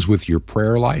begins with your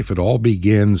prayer life. It all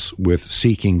begins with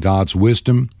seeking God's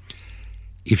wisdom.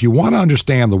 If you want to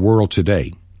understand the world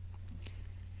today,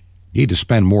 you need to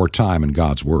spend more time in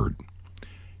God's Word.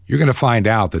 You're going to find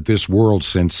out that this world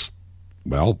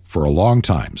for a long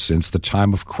time, since the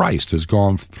time of Christ, has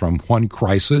gone from one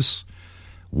crisis,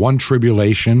 one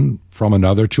tribulation from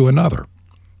another to another.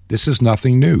 This is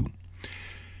nothing new.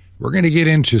 We're going to get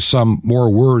into some more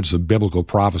words of biblical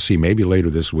prophecy maybe later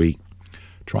this week,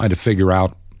 trying to figure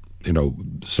out,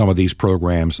 some of these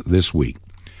programs this week.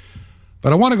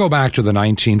 But I want to go back to the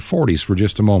 1940s for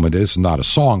just a moment. It's not a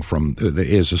song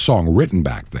it's a song written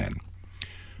back then.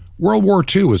 World War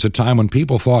II was a time when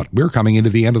people thought we're coming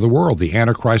into the end of the world. The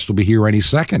Antichrist will be here any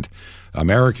second.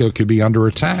 America could be under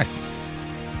attack.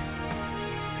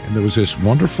 And there was this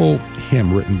wonderful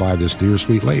hymn written by this dear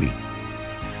sweet lady.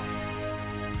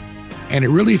 And it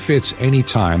really fits any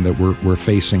time that we're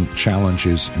facing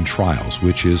challenges and trials,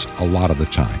 which is a lot of the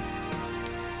time.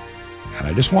 And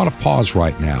I just want to pause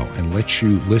right now and let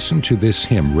you listen to this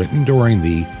hymn written during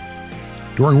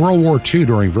World War II,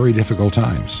 during very difficult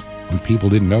times, when people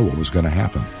didn't know what was going to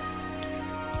happen.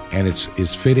 And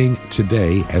it's fitting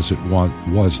today as it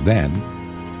was then,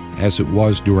 as it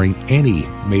was during any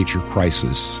major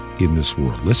crisis in this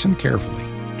world. Listen carefully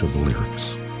to the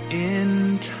lyrics.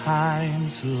 In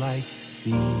times like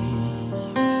these,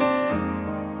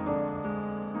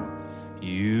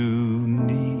 you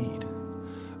need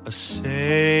a Savior.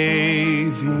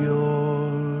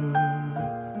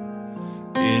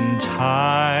 In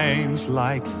times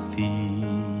like these,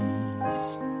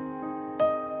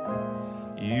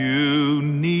 you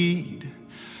need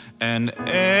an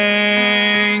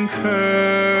anchor.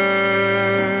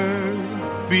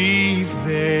 Be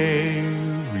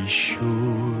very sure.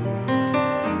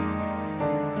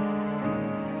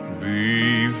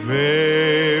 Be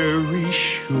very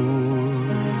sure.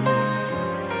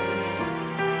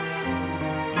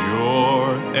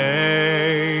 Your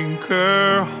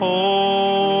anchor holds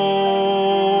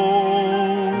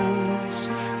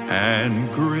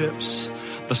and grips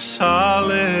the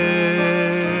solid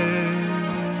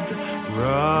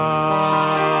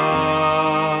rock.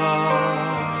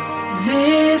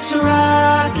 This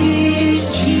rock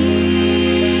is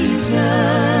Jesus.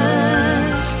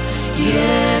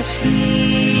 Yes,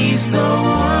 He's the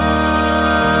one.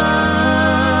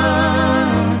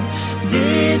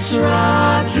 This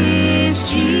rock is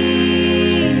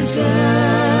Jesus,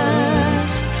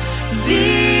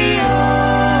 the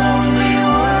only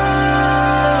one.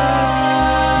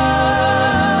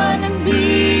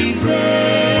 Be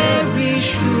very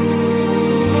sure.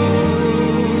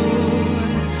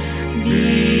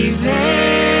 Be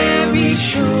very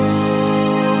sure.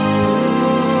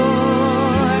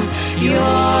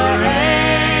 Your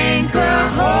anchor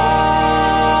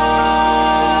holds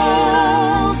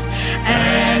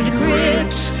and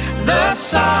grips the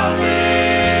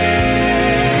solid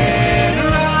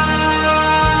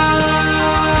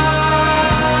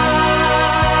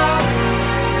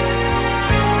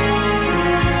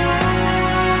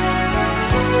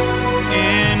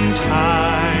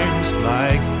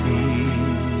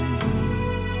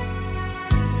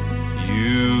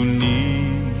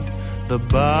the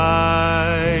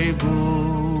Bible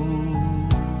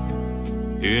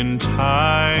in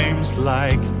times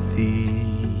like these.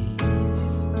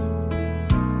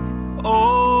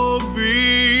 Oh,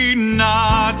 be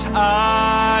not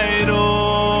idle,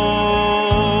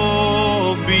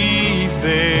 be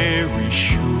very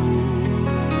sure,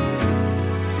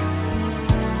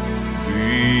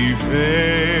 be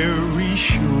very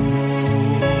sure.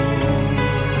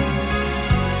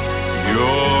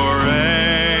 Your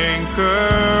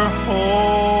anchor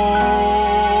holds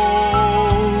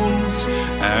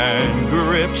and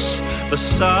grips the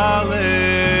solid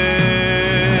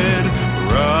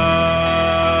rock.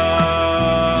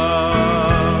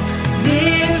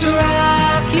 This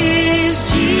rock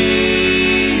is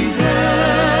Jesus.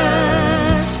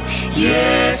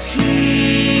 Yes,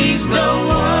 He's the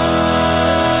one.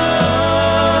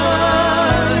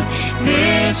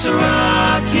 This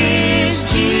rock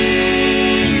is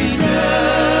Jesus,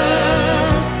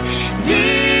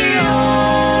 the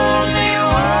only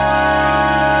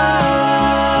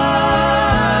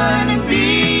one.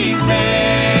 Be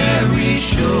very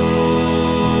sure.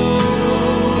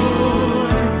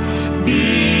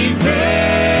 Be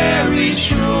very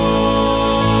sure.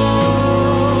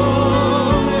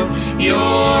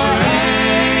 Your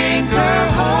anchor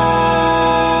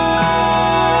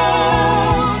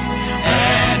holds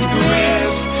and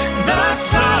grips the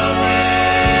solid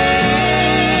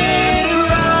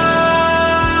rock.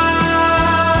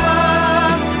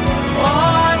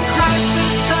 On Christ the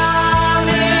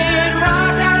solid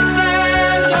rock I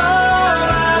stand. All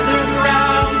other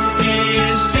ground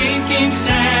is sinking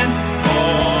sand.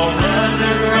 All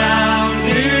other ground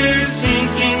is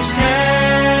sinking sand.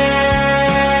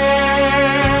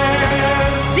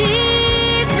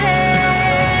 Be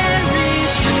very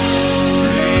sure.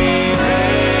 Be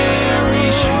very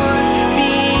sure.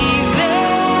 Be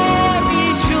very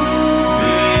sure. Be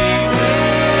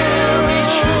very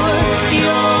sure.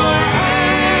 Your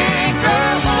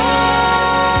anchor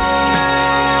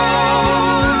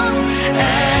holds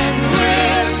and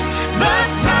grips the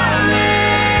solid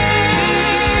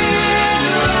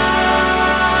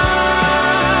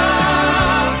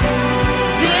rock.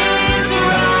 This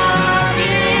rock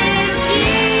is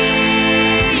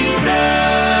Jesus.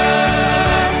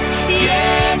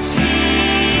 Yes,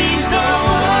 He's the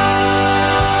one.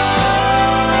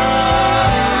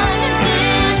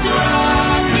 This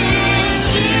rock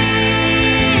is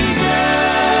Jesus,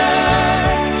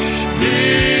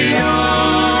 the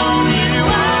only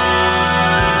one.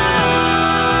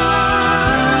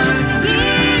 Be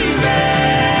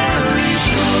very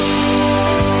sure.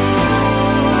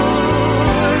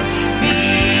 Be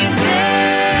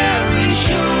very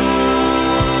sure.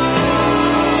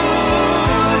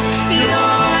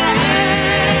 Your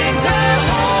anchor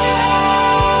holds.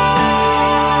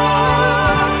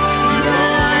 Your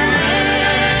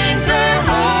anchor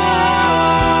holds.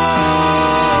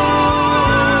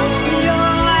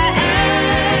 Your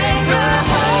anchor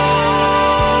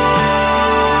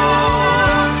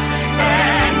holds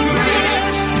and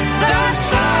grips the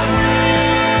solid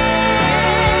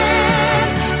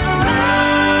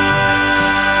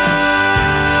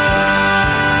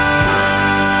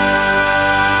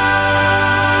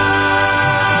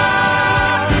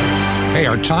rock. Hey,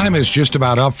 our time is just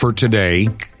about up for today.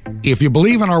 If you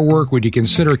believe in our work, would you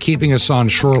consider keeping us on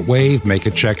shortwave? Make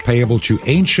a check payable to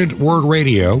Ancient Word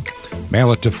Radio.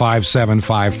 Mail it to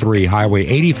 5753 Highway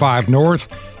 85 North,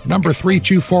 number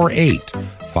 3248.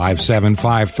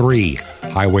 5753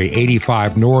 Highway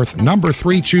 85 North, number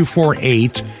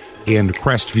 3248 in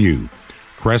Crestview.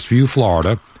 Crestview,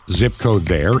 Florida. Zip code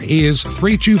there is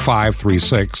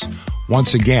 32536.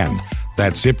 Once again,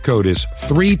 that zip code is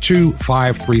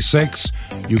 32536.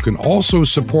 You can also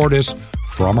support us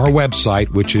from our website,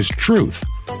 which is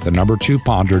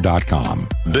truth2ponder.com.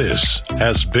 This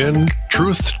has been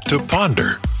Truth to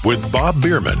Ponder with Bob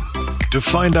Bierman. To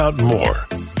find out more,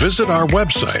 visit our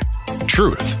website,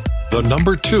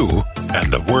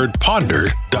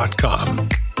 truth2ponder.com.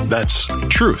 That's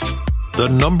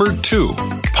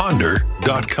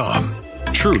truth2ponder.com.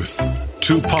 Truth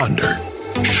to Ponder,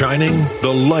 shining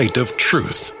the light of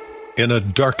truth in a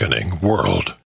darkening world.